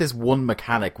 What if this one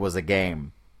mechanic was a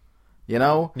game?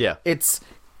 Yeah. It's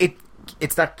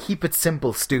that keep it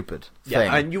simple, stupid thing.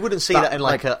 Yeah, and you wouldn't see that in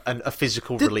like a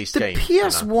physical release game. The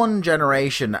PS1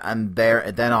 generation and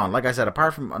then on, like I said,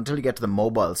 apart from until you get to the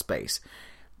mobile space,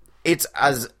 it's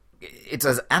as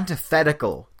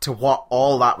antithetical to what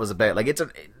all that was about. Like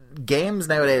games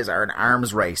nowadays are an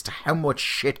arms race to how much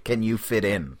shit can you fit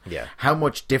in. Yeah. How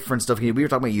much different stuff can you... We were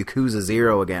talking about Yakuza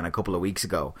 0 again a couple of weeks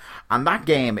ago, and that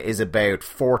game is about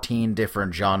 14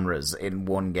 different genres in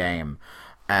one game.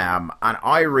 And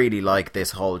I really like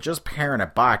this whole just paring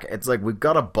it back. It's like, we've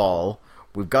got a ball,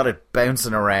 we've got it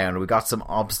bouncing around, we've got some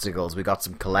obstacles, we've got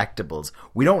some collectibles.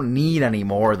 We don't need any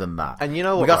more than that. And you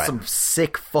know what? We got some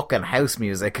sick fucking house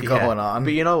music going on.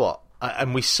 But you know what?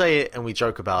 And we say it and we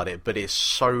joke about it, but it's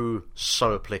so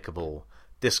applicable.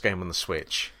 This game on the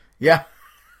Switch. Yeah.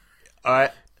 Alright?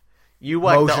 You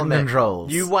whack that Motion on there.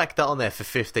 controls. You whack that on there for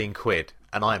 15 quid,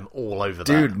 and I'm all over that.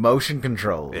 Dude, motion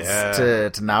controls Yeah.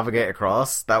 to navigate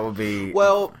across, that would be...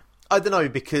 Well, I don't know,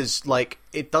 because like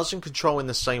it doesn't control in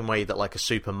the same way that like a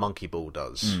Super Monkey Ball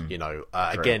does. You know,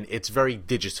 again, it's very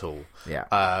digital.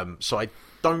 Yeah. So I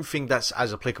don't think that's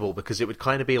as applicable, because it would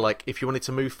kind of be like if you wanted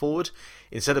to move forward,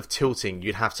 instead of tilting,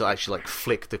 you'd have to actually like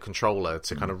flick the controller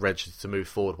to kind of register to move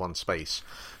forward one space.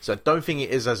 So I don't think it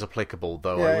is as applicable,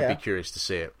 though. I would be curious to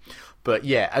see it. But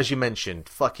yeah, as you mentioned,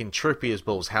 fucking trippy as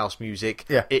balls house music.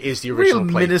 Yeah. It is the original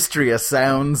Real Ministry of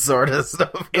Sound sort of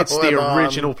stuff. It's going the on.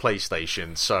 original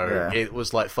PlayStation, so it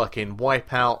was like fucking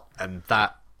Wipeout and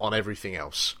that on everything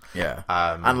else. Yeah.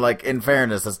 And like, in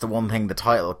fairness, that's the one thing, the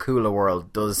title, Kula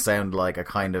World, does sound like a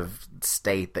kind of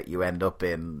state that you end up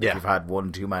in if you've had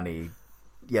one too many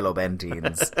yellow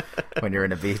Bentines when you're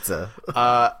in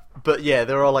Ibiza. But yeah,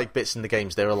 there are like bits in the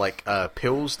games. There are like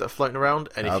pills that are floating around,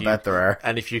 and I'll bet there are.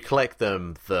 And if you collect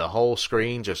them, the whole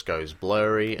screen just goes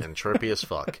blurry and trippy as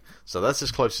fuck. So that's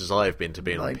as close as I've been to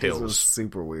being on Like, pills. this was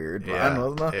super weird, Yeah, man,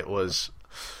 wasn't it? it was.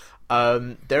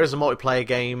 There is a multiplayer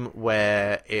game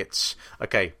where it's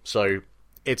okay. So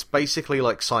it's basically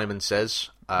like Simon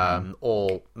Says,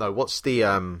 or no, what's the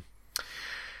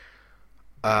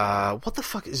what the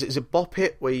fuck is it? Is it Bop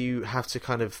It, where you have to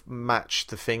kind of match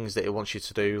the things that it wants you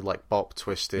to do, like bop,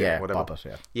 twist it, whatever. Bop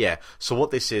It, Yeah. So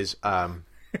what this is,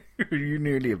 You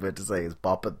nearly about to say is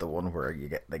Bop It the one where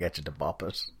they get you to bop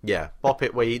it. yeah, Bop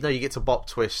It, where you get to bop,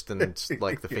 twist, and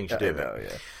like the things you do. I know,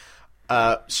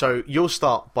 yeah. So you'll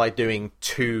start by doing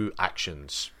 2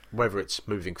 actions, whether it's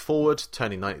moving forward,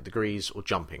 turning 90 degrees, or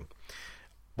jumping.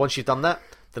 Once you've done that,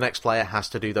 the next player has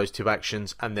to do those 2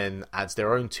 actions and then adds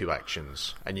their own 2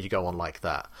 actions, and you go on like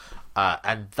that.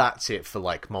 And that's it for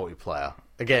like multiplayer.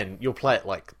 Again, you'll play it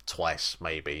like twice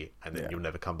maybe, and then you'll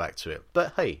never come back to it.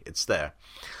 But hey, it's there.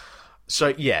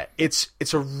 So yeah, it's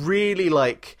a really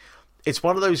like... It's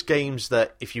one of those games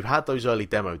that if you had those early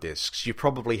demo discs, you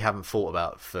probably haven't thought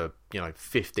about for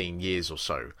 15 years or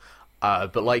so.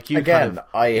 But like you again,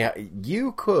 kind of...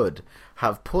 you could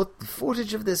have put the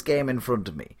footage of this game in front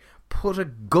of me, put a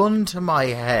gun to my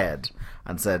head,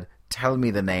 and said, "Tell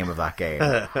me the name of that game,"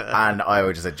 and I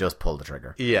would just say, "Just pull the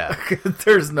trigger." Yeah,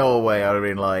 there's no way. I would have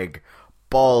been like,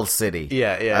 Ball City.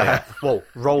 Yeah. Well,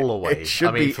 Roll Away. It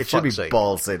should be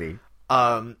Ball City.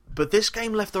 But this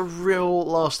game left a real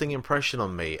lasting impression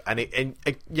on me, and it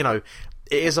it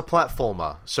is a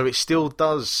platformer, so it still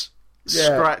does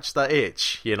scratch that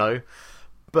itch,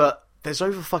 But there's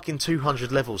over fucking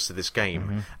 200 levels to this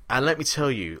game, and let me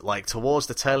tell you, like towards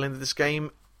the tail end of this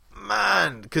game,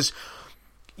 man, because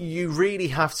you really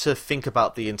have to think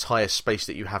about the entire space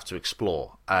that you have to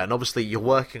explore, and obviously you're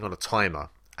working on a timer,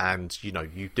 and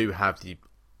you do have the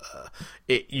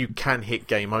you can hit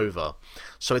game over.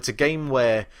 So it's a game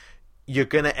where you're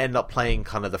going to end up playing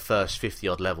kind of the first 50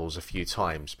 odd levels a few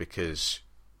times, because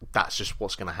that's just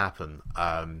what's going to happen.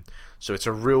 So it's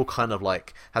a real kind of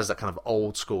like, has that kind of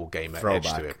old school game edge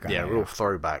to it. Yeah, real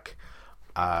throwback.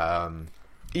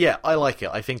 Yeah, I like it.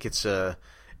 I think it's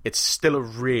still a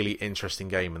really interesting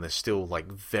game, and there's still like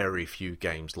very few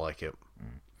games like it.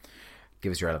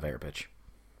 Give us your elevator pitch.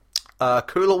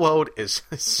 Kula World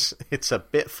it's a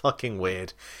bit fucking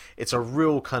weird. It's a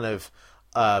real kind of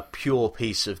pure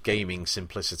piece of gaming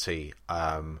simplicity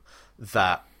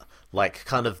that, like,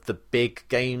 kind of the big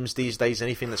games these days,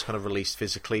 anything that's kind of released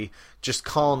physically, just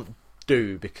can't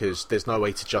do, because there's no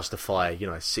way to justify,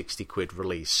 a 60 quid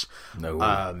release.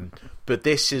 No. But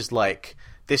this is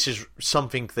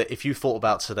something that if you thought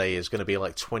about today is going to be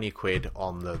like 20 quid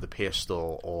on the PS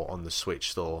Store or on the Switch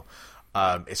Store.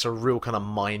 It's a real kind of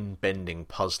mind-bending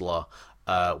puzzler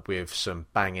with some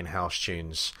banging house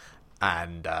tunes,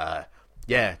 and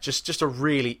just a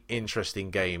really interesting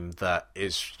game that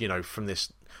is, from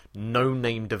this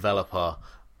no-name developer,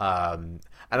 and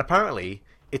apparently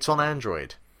it's on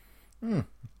Android.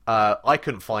 I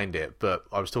couldn't find it, but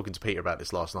I was talking to Peter about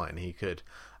this last night, and he could.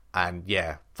 And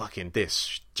yeah, fucking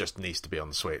this just needs to be on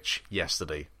the Switch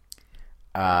yesterday.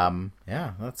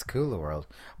 Yeah, that's cool, the world.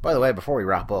 By the way, before we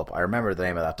wrap up, I remember the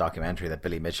name of that documentary that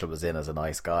Billy Mitchell was in as a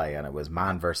nice guy, and it was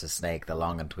Man vs. Snake, The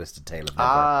Long and Twisted Tale of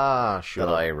Nipper. Sure.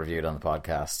 That I reviewed on the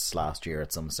podcast last year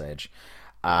at some stage.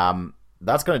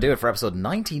 That's going to do it for episode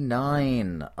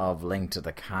 99 of Link to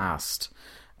the Cast.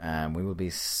 We will be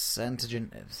I can't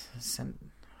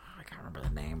remember the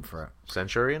name for it.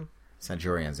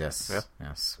 Centurions, yes. Yeah.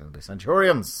 Yes, we'll be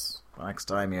Centurions next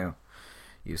time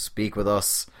you speak with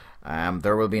us.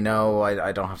 There will be no...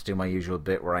 I don't have to do my usual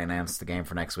bit where I announce the game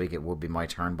for next week. It would be my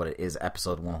turn, but it is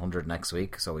episode 100 next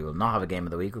week, so we will not have a game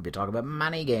of the week. We'll be talking about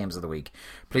many games of the week.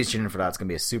 Please tune in for that. It's going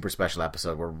to be a super special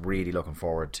episode. We're really looking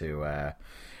forward to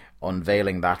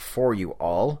unveiling that for you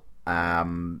all.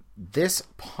 This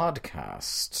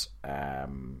podcast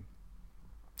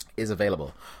is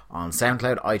available on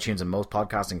SoundCloud, iTunes, and most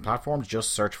podcasting platforms.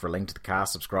 Just search for Link to the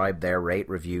Cast, subscribe there, rate,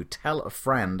 review, tell a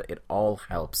friend. It all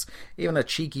helps. Even a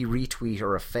cheeky retweet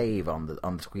or a fave on the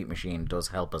tweet machine does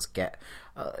help us get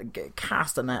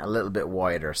cast the net a little bit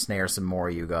wider, snare some more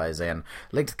of you guys in.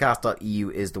 Linktothecast.eu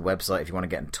is the website. If you want to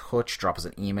get in touch, drop us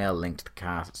an email.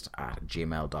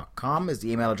 linktothecast@gmail.com is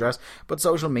the email address. But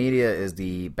social media is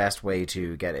the best way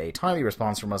to get a timely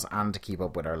response from us and to keep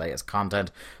up with our latest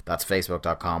content. That's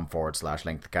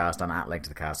facebook.com/linktothecast and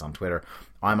 @linktothecast on Twitter.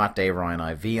 I'm at Dave Ryan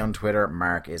IV on Twitter.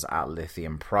 Mark is at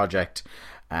Lithium Project.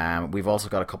 We've also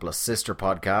got a couple of sister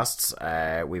podcasts.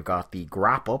 We've got the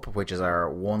Grap Up, which is our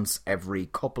once every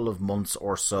couple of months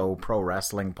or so pro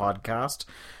wrestling podcast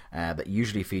that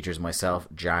usually features myself,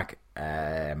 Jack,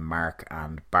 Mark,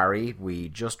 and Barry. We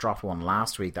just dropped one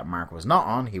last week that Mark was not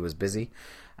on. He was busy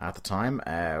at the time.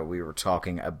 We were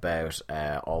talking about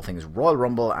all things Royal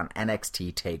Rumble and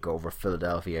NXT TakeOver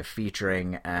Philadelphia,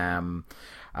 featuring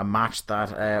a match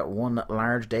that one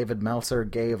large David Meltzer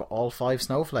gave all 5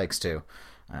 snowflakes to.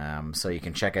 So you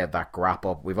can check out that Grap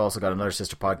Up. We've also got another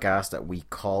sister podcast that we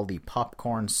call the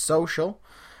Popcorn Social.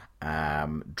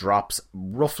 Drops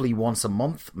roughly once a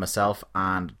month. Myself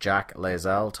and Jack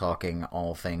Lazell talking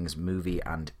all things movie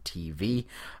and TV.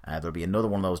 There'll be another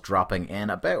one of those dropping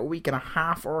in about a week and a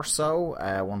half or so,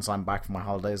 once I'm back from my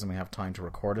holidays and we have time to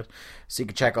record it. So you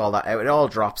can check all that out. It all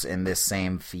drops in this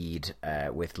same feed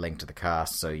with Link to the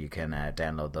Cast, so you can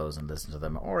download those and listen to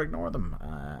them or ignore them,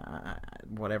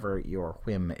 whatever your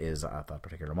whim is at that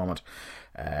particular moment.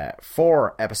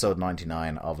 For episode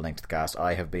 99 of Link to the Cast,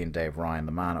 I have been Dave Ryan.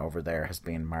 The man over there has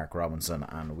been Mark Robinson,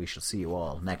 and we shall see you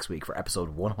all next week for episode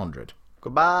 100.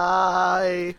 Goodbye.